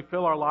sometimes we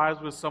fill our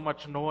lives with so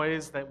much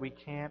noise that we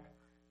can't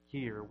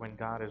hear when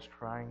God is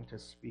trying to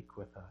speak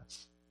with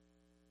us,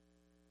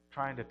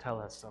 trying to tell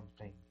us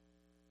something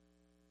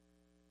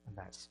in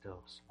that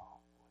still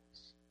small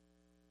voice.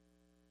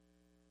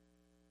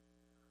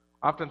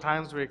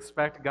 Oftentimes we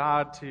expect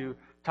God to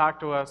talk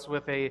to us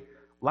with a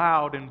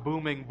loud and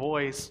booming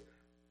voice,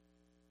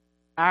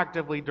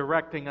 actively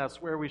directing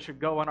us where we should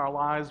go in our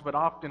lives, but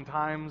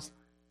oftentimes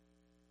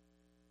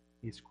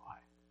He's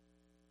quiet,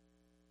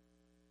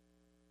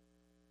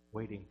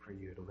 waiting for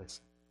you to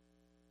listen,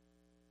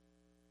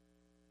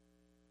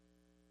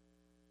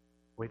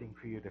 waiting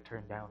for you to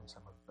turn down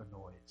some of the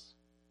noise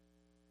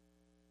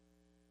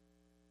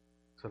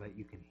so that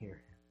you can hear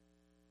Him,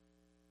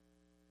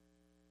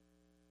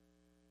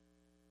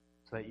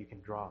 so that you can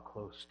draw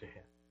close to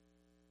Him.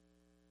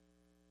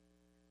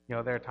 You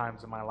know, there are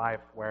times in my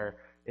life where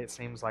it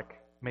seems like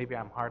maybe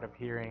I'm hard of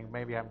hearing,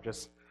 maybe I'm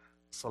just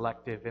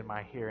selective in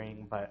my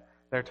hearing, but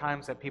there are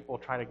times that people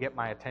try to get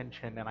my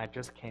attention and I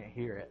just can't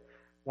hear it.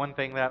 One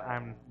thing that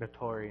I'm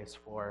notorious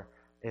for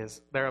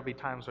is there will be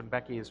times when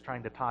Becky is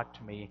trying to talk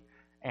to me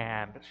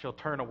and she'll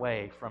turn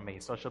away from me.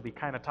 So she'll be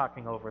kind of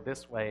talking over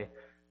this way,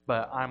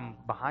 but I'm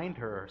behind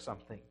her or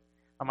something.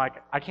 I'm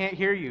like, I can't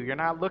hear you. You're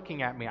not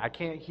looking at me. I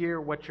can't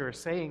hear what you're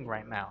saying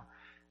right now.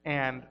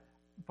 And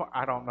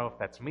I don't know if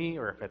that's me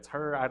or if it's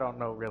her. I don't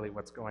know really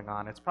what's going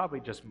on. It's probably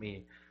just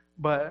me.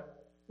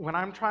 But when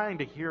I'm trying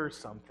to hear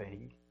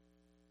something,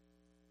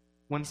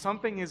 when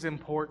something is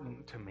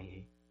important to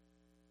me,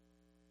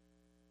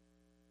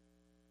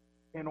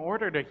 in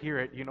order to hear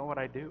it, you know what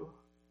I do?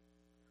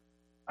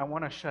 I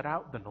want to shut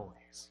out the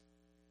noise.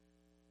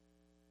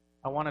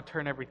 I want to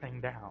turn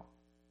everything down.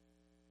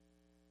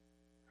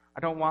 I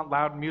don't want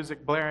loud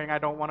music blaring. I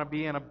don't want to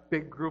be in a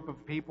big group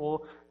of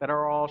people that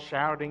are all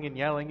shouting and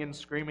yelling and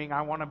screaming.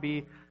 I want to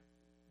be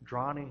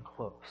drawn in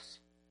close.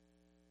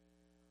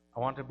 I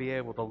want to be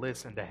able to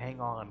listen, to hang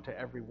on to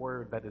every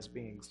word that is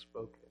being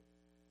spoken.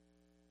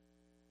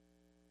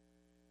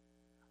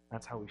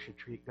 That's how we should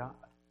treat God.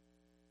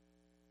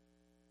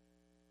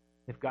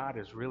 If God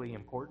is really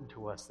important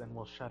to us, then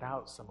we'll shut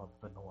out some of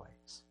the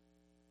noise.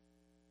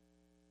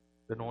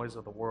 The noise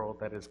of the world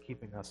that is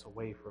keeping us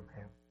away from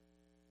Him.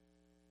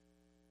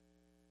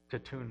 To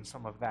tune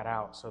some of that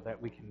out so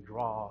that we can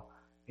draw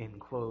in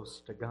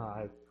close to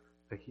God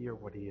to hear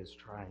what He is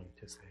trying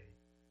to say.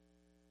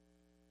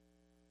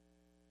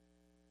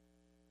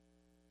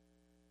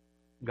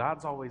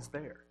 God's always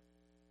there.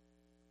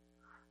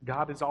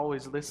 God is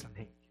always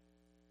listening.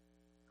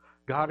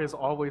 God is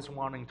always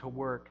wanting to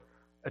work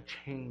a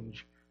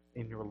change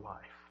in your life.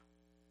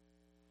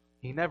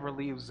 He never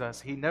leaves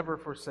us. He never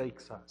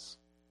forsakes us.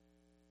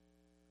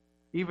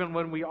 Even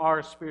when we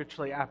are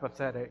spiritually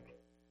apathetic,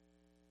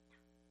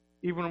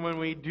 even when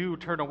we do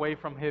turn away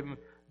from Him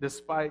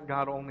despite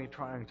God only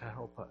trying to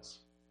help us.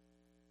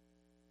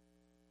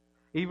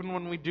 Even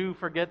when we do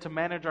forget to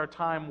manage our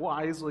time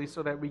wisely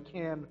so that we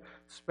can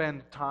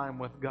spend time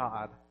with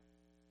God.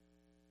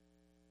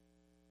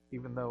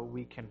 Even though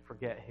we can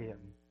forget Him,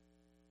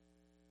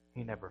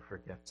 He never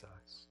forgets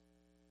us.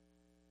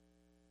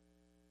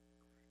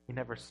 He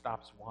never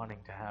stops wanting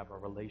to have a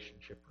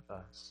relationship with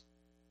us.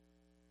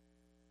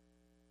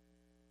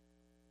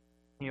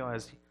 You know,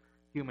 as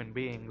human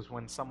beings,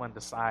 when someone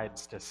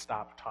decides to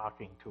stop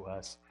talking to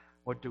us,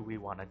 what do we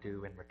want to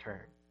do in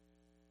return?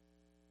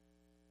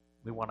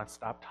 We want to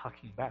stop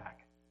talking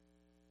back.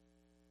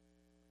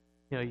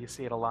 You know, you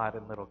see it a lot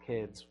in little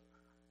kids.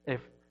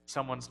 If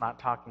someone's not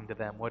talking to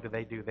them, what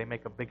do? They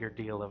make a bigger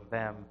deal of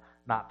them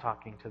not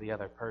talking to the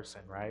other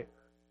person, right?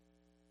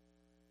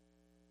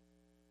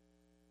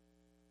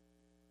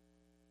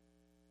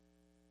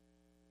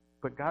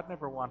 But God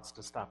never wants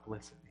to stop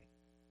listening.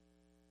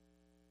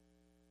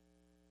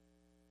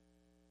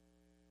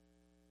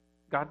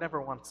 God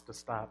never wants to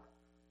stop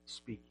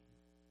speaking.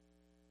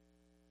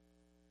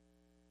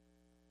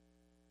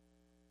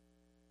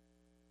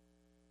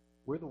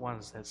 We're the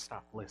ones that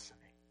stop listening.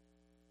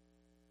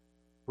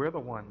 We're the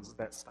ones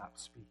that stop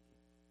speaking.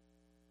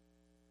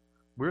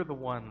 We're the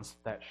ones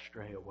that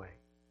stray away.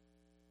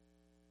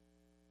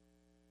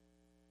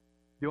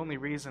 The only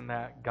reason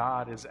that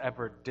God is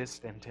ever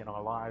distant in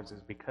our lives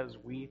is because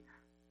we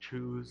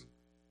choose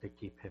to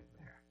keep Him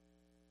there.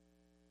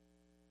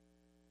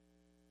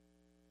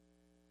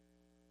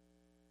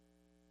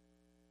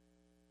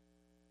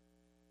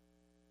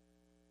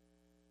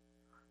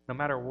 No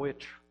matter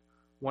which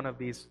one of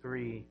these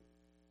three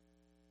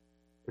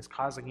is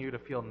causing you to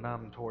feel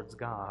numb towards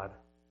God,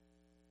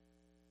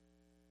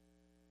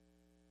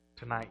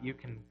 tonight you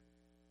can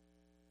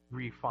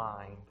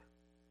re-find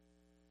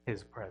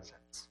His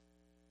presence.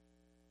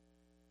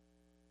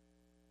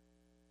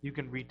 You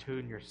can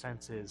retune your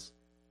senses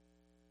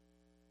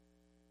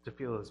to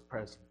feel His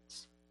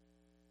presence,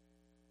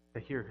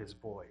 to hear His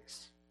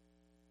voice,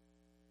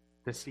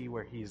 to see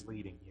where He's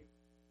leading you.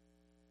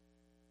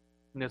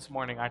 And this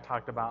morning I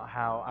talked about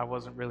how I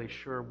wasn't really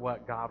sure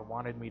what God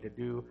wanted me to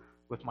do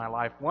with my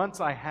life. Once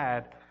I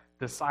had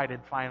decided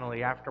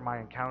finally after my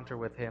encounter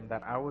with Him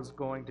that I was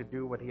going to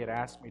do what He had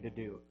asked me to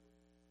do.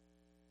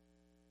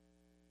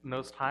 In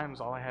those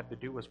times, all I had to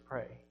do was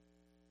pray.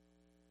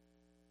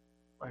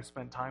 I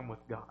spent time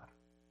with God.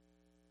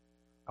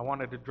 I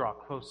wanted to draw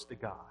close to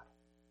God.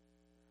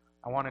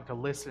 I wanted to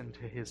listen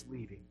to His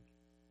leading.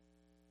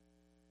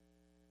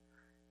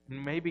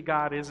 And maybe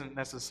God isn't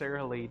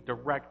necessarily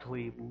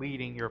directly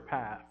leading your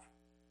path.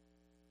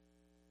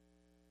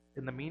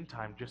 In the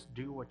meantime, just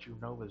do what you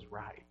know is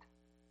right.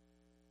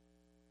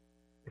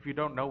 If you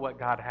don't know what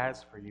God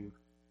has for you,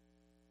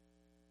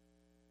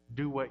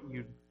 do what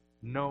you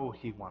know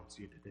He wants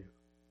you to do.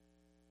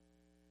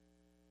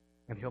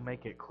 And He'll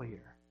make it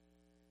clear.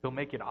 He'll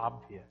make it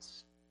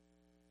obvious.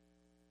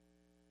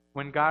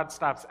 When God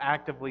stops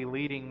actively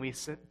leading,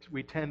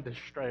 we tend to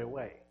stray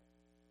away.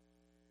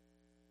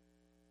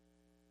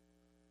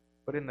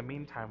 But in the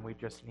meantime, we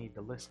just need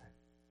to listen.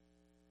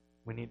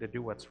 We need to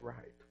do what's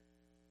right.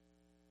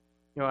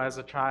 You know, as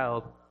a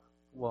child,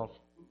 well,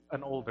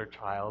 an older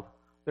child,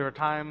 there were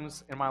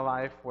times in my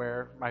life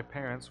where my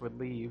parents would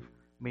leave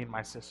me and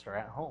my sister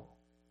at home.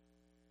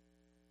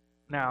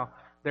 Now,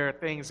 there are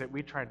things that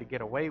we tried to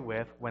get away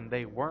with when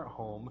they weren't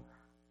home,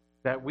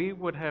 that we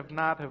would have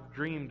not have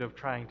dreamed of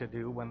trying to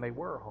do when they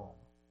were home.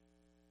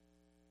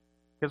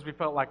 Because we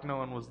felt like no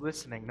one was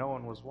listening, no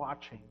one was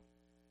watching,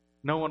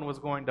 no one was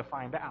going to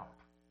find out.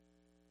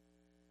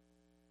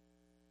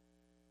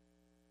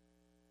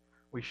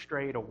 We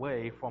strayed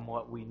away from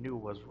what we knew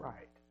was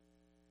right.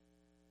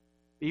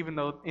 Even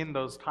though in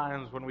those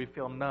times when we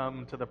feel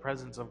numb to the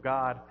presence of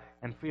God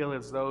and feel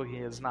as though He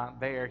is not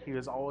there, He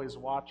is always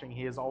watching,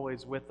 He is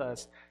always with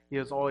us, He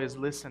is always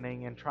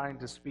listening and trying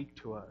to speak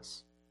to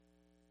us.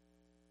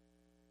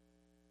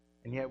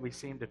 And yet we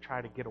seem to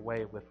try to get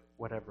away with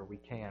whatever we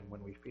can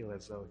when we feel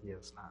as though He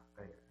is not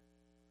there.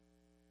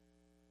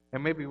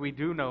 And maybe we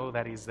do know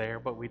that He's there,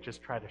 but we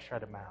just try to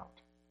shut Him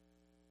out.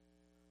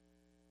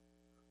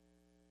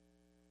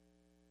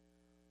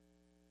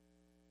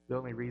 The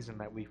only reason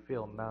that we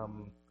feel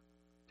numb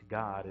to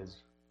God is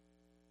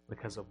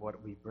because of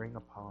what we bring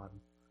upon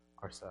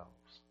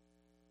ourselves.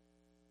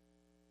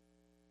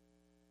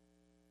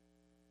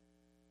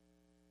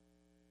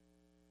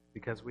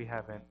 Because we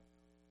haven't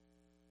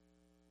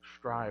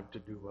strived to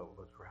do what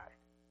was right,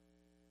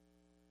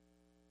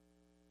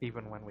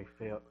 even when we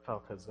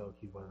felt as though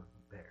He wasn't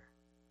there.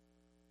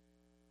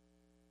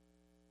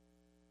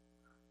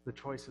 The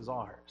choice is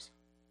ours.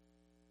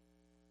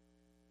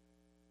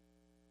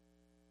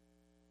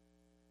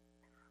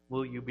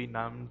 Will you be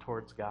numb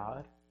towards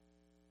God?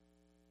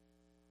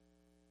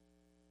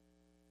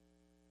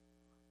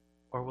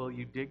 Or will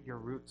you dig your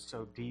roots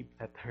so deep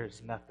that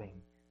there's nothing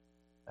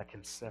that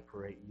can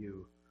separate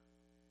you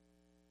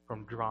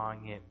from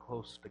drawing in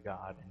close to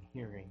God and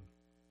hearing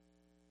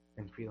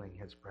and feeling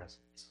His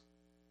presence?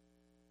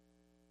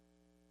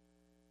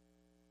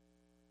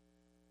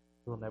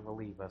 He'll never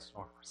leave us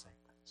nor forsake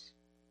us.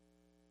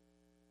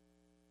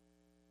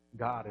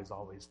 God is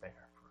always there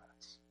for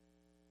us.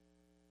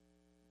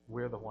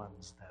 We're the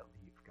ones that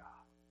leave God,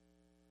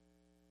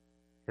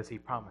 because He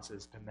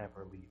promises to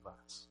never leave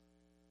us.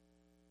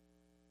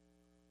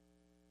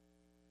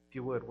 If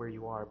you would, where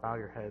you are, bow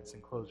your heads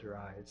and close your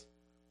eyes.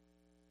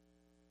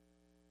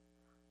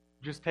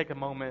 Just take a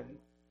moment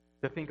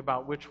to think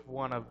about which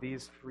one of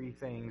these three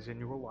things in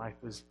your life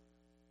is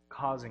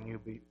causing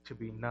you to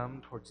be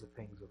numb towards the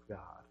things of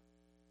God.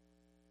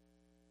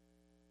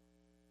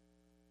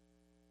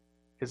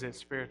 Is it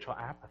spiritual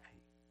apathy?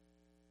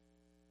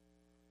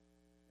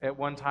 At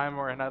one time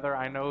or another,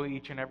 I know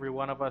each and every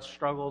one of us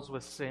struggles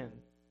with sin.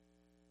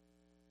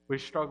 We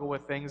struggle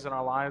with things in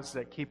our lives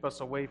that keep us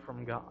away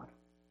from God.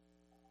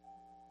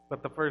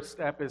 But the first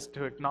step is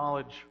to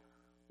acknowledge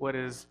what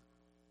is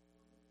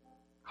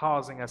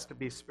causing us to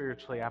be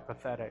spiritually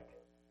apathetic.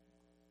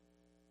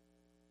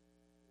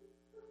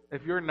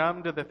 If you're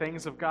numb to the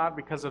things of God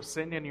because of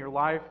sin in your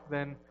life,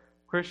 then,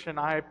 Christian,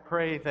 I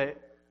pray that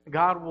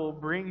God will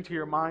bring to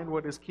your mind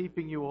what is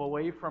keeping you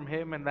away from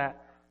Him, and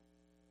that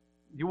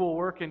you will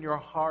work in your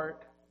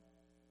heart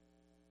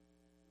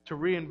to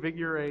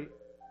reinvigorate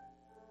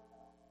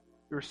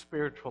your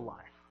spiritual life.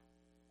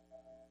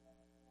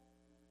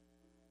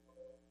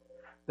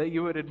 That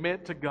you would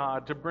admit to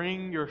God, to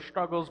bring your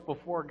struggles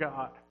before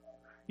God.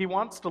 He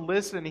wants to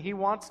listen. He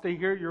wants to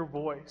hear your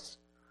voice.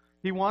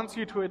 He wants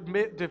you to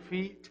admit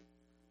defeat.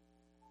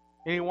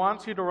 And He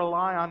wants you to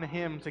rely on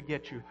Him to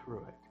get you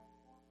through it.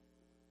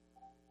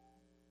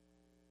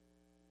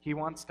 He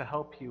wants to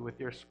help you with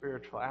your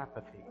spiritual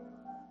apathy.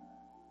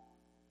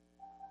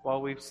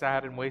 While we've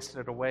sat and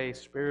wasted away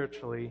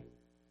spiritually,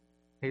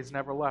 He's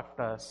never left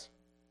us.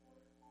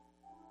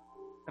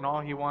 And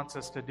all He wants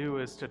us to do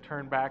is to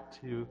turn back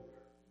to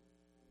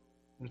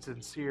in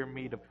sincere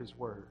meat of His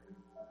Word.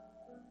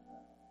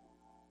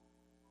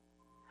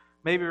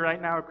 Maybe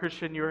right now,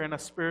 Christian, you're in a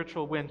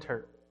spiritual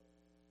winter.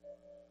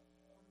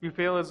 You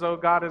feel as though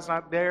God is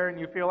not there, and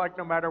you feel like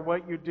no matter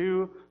what you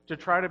do to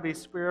try to be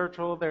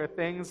spiritual, there are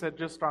things that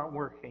just aren't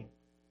working.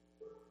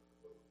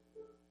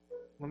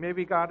 Well,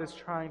 maybe God is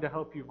trying to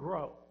help you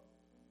grow.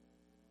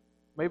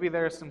 Maybe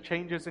there are some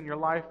changes in your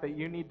life that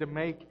you need to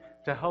make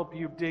to help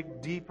you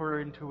dig deeper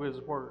into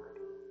His Word.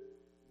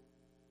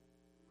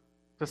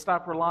 To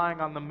stop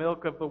relying on the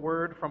milk of the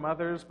Word from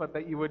others, but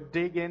that you would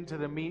dig into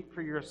the meat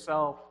for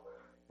yourself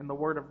in the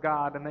Word of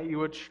God, and that you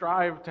would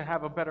strive to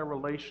have a better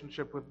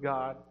relationship with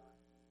God,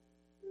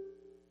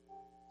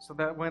 so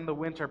that when the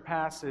winter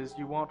passes,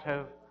 you won't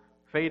have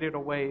faded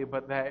away,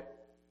 but that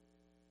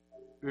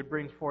you would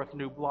bring forth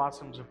new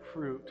blossoms of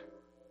fruit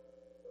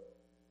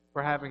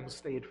for having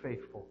stayed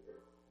faithful.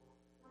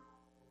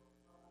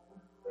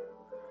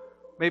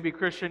 Maybe,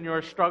 Christian,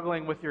 you're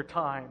struggling with your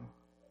time.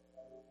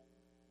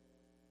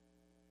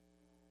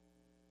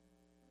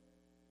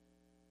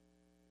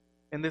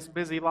 In this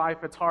busy life,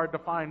 it's hard to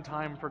find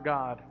time for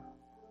God.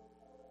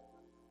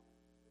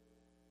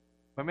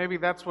 But maybe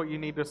that's what you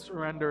need to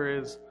surrender,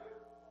 is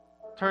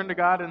turn to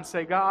God and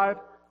say, God,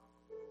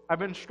 I've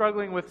been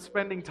struggling with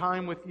spending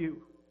time with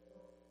you.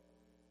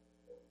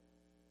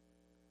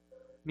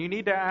 You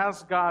need to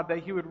ask God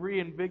that He would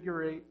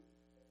reinvigorate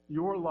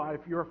your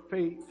life, your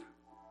faith.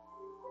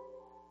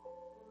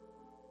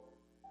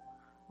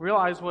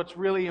 Realize what's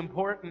really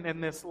important in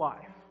this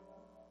life.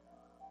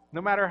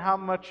 No matter how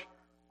much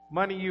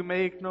money you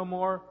make, no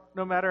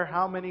matter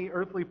how many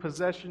earthly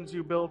possessions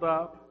you build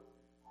up,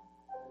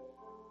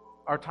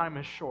 our time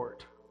is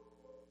short.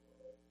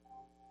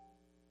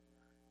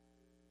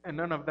 And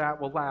none of that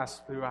will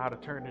last throughout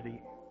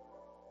eternity.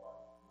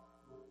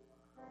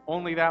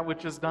 Only that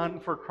which is done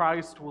for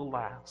Christ will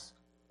last.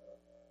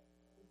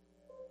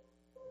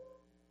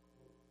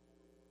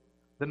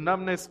 The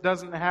numbness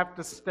doesn't have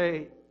to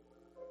stay.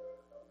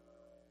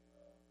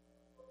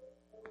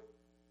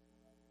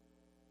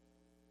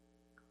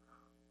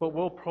 But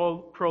we'll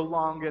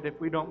prolong it if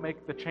we don't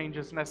make the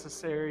changes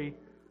necessary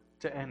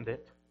to end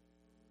it.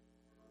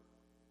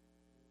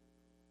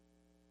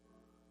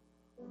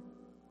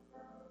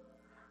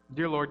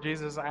 Dear Lord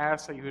Jesus, I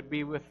ask that you would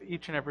be with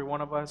each and every one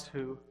of us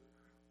who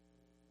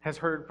has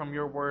heard from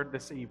your word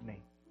this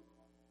evening.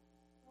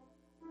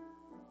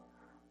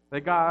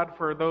 That God,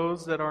 for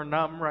those that are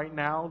numb right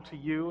now to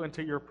you and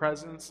to your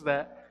presence,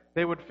 that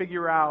they would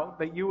figure out,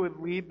 that you would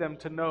lead them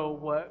to know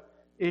what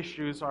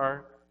issues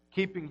are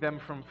keeping them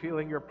from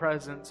feeling your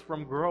presence,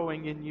 from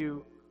growing in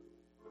you,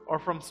 or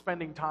from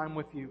spending time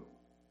with you.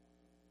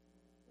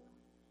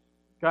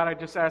 God, I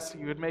just ask that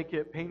you would make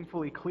it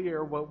painfully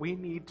clear what we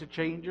need to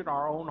change in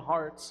our own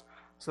hearts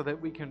so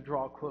that we can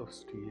draw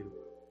close to you.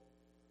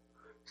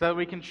 So that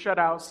we can shut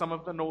out some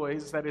of the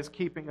noise that is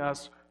keeping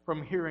us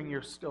from hearing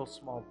your still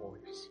small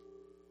voice.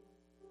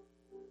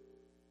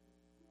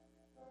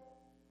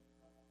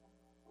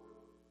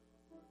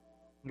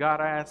 God,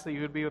 I ask that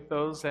you would be with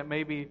those that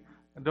maybe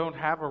don't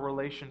have a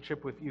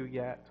relationship with you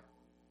yet.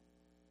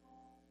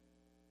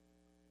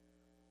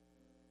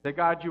 That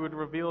God, you would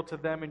reveal to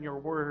them in your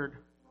word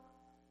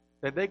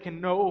that they can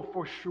know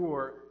for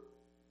sure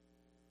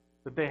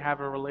that they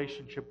have a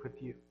relationship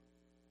with you.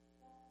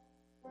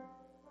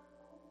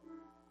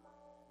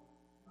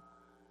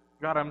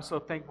 God, I'm so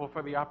thankful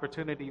for the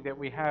opportunity that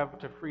we have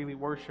to freely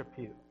worship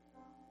you.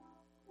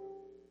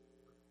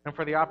 And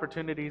for the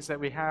opportunities that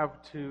we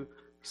have to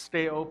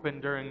stay open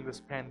during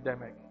this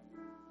pandemic.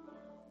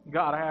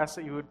 God, I ask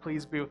that you would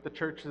please be with the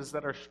churches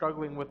that are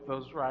struggling with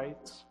those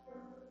rights.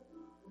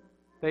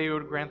 That you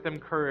would grant them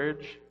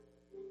courage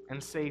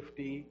and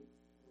safety.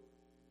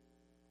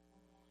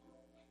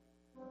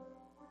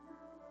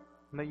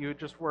 And that you would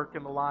just work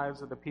in the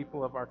lives of the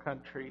people of our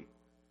country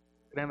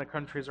and in the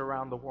countries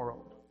around the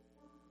world.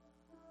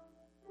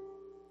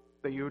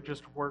 That you would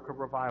just work a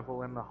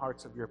revival in the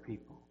hearts of your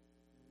people.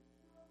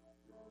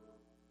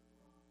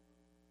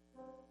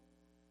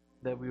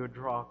 That we would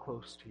draw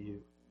close to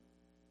you.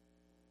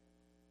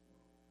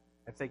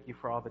 I thank you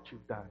for all that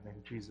you've done.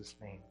 In Jesus'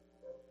 name,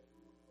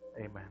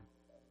 amen.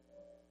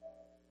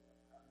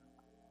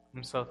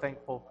 I'm so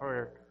thankful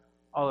for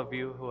all of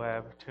you who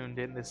have tuned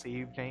in this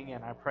evening,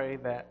 and I pray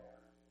that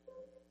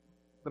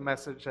the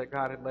message that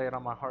God had laid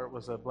on my heart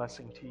was a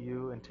blessing to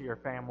you and to your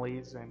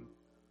families, and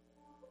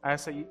I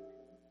ask that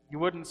you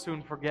wouldn't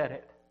soon forget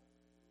it,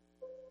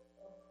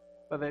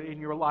 but that in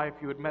your life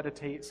you would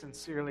meditate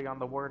sincerely on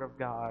the Word of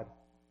God,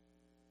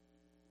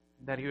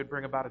 that He would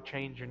bring about a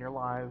change in your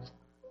lives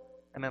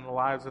and in the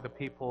lives of the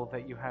people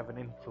that you have an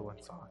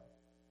influence on.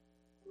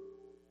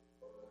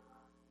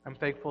 I'm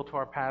thankful to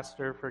our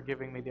pastor for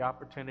giving me the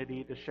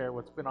opportunity to share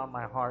what's been on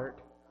my heart.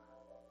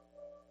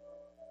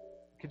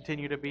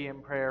 Continue to be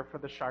in prayer for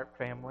the Sharp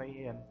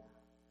family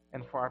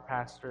and for our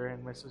pastor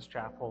and Mrs.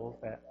 Chapel,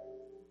 that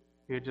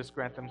He would just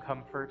grant them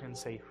comfort and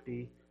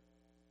safety.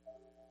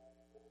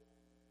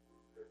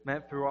 And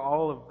that through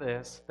all of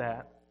this,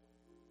 that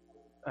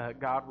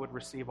God would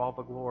receive all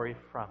the glory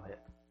from it.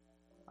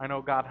 I know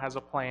God has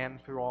a plan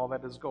through all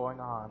that is going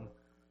on,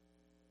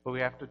 but we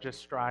have to just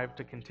strive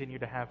to continue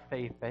to have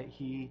faith that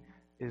He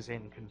is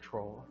in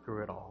control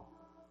through it all.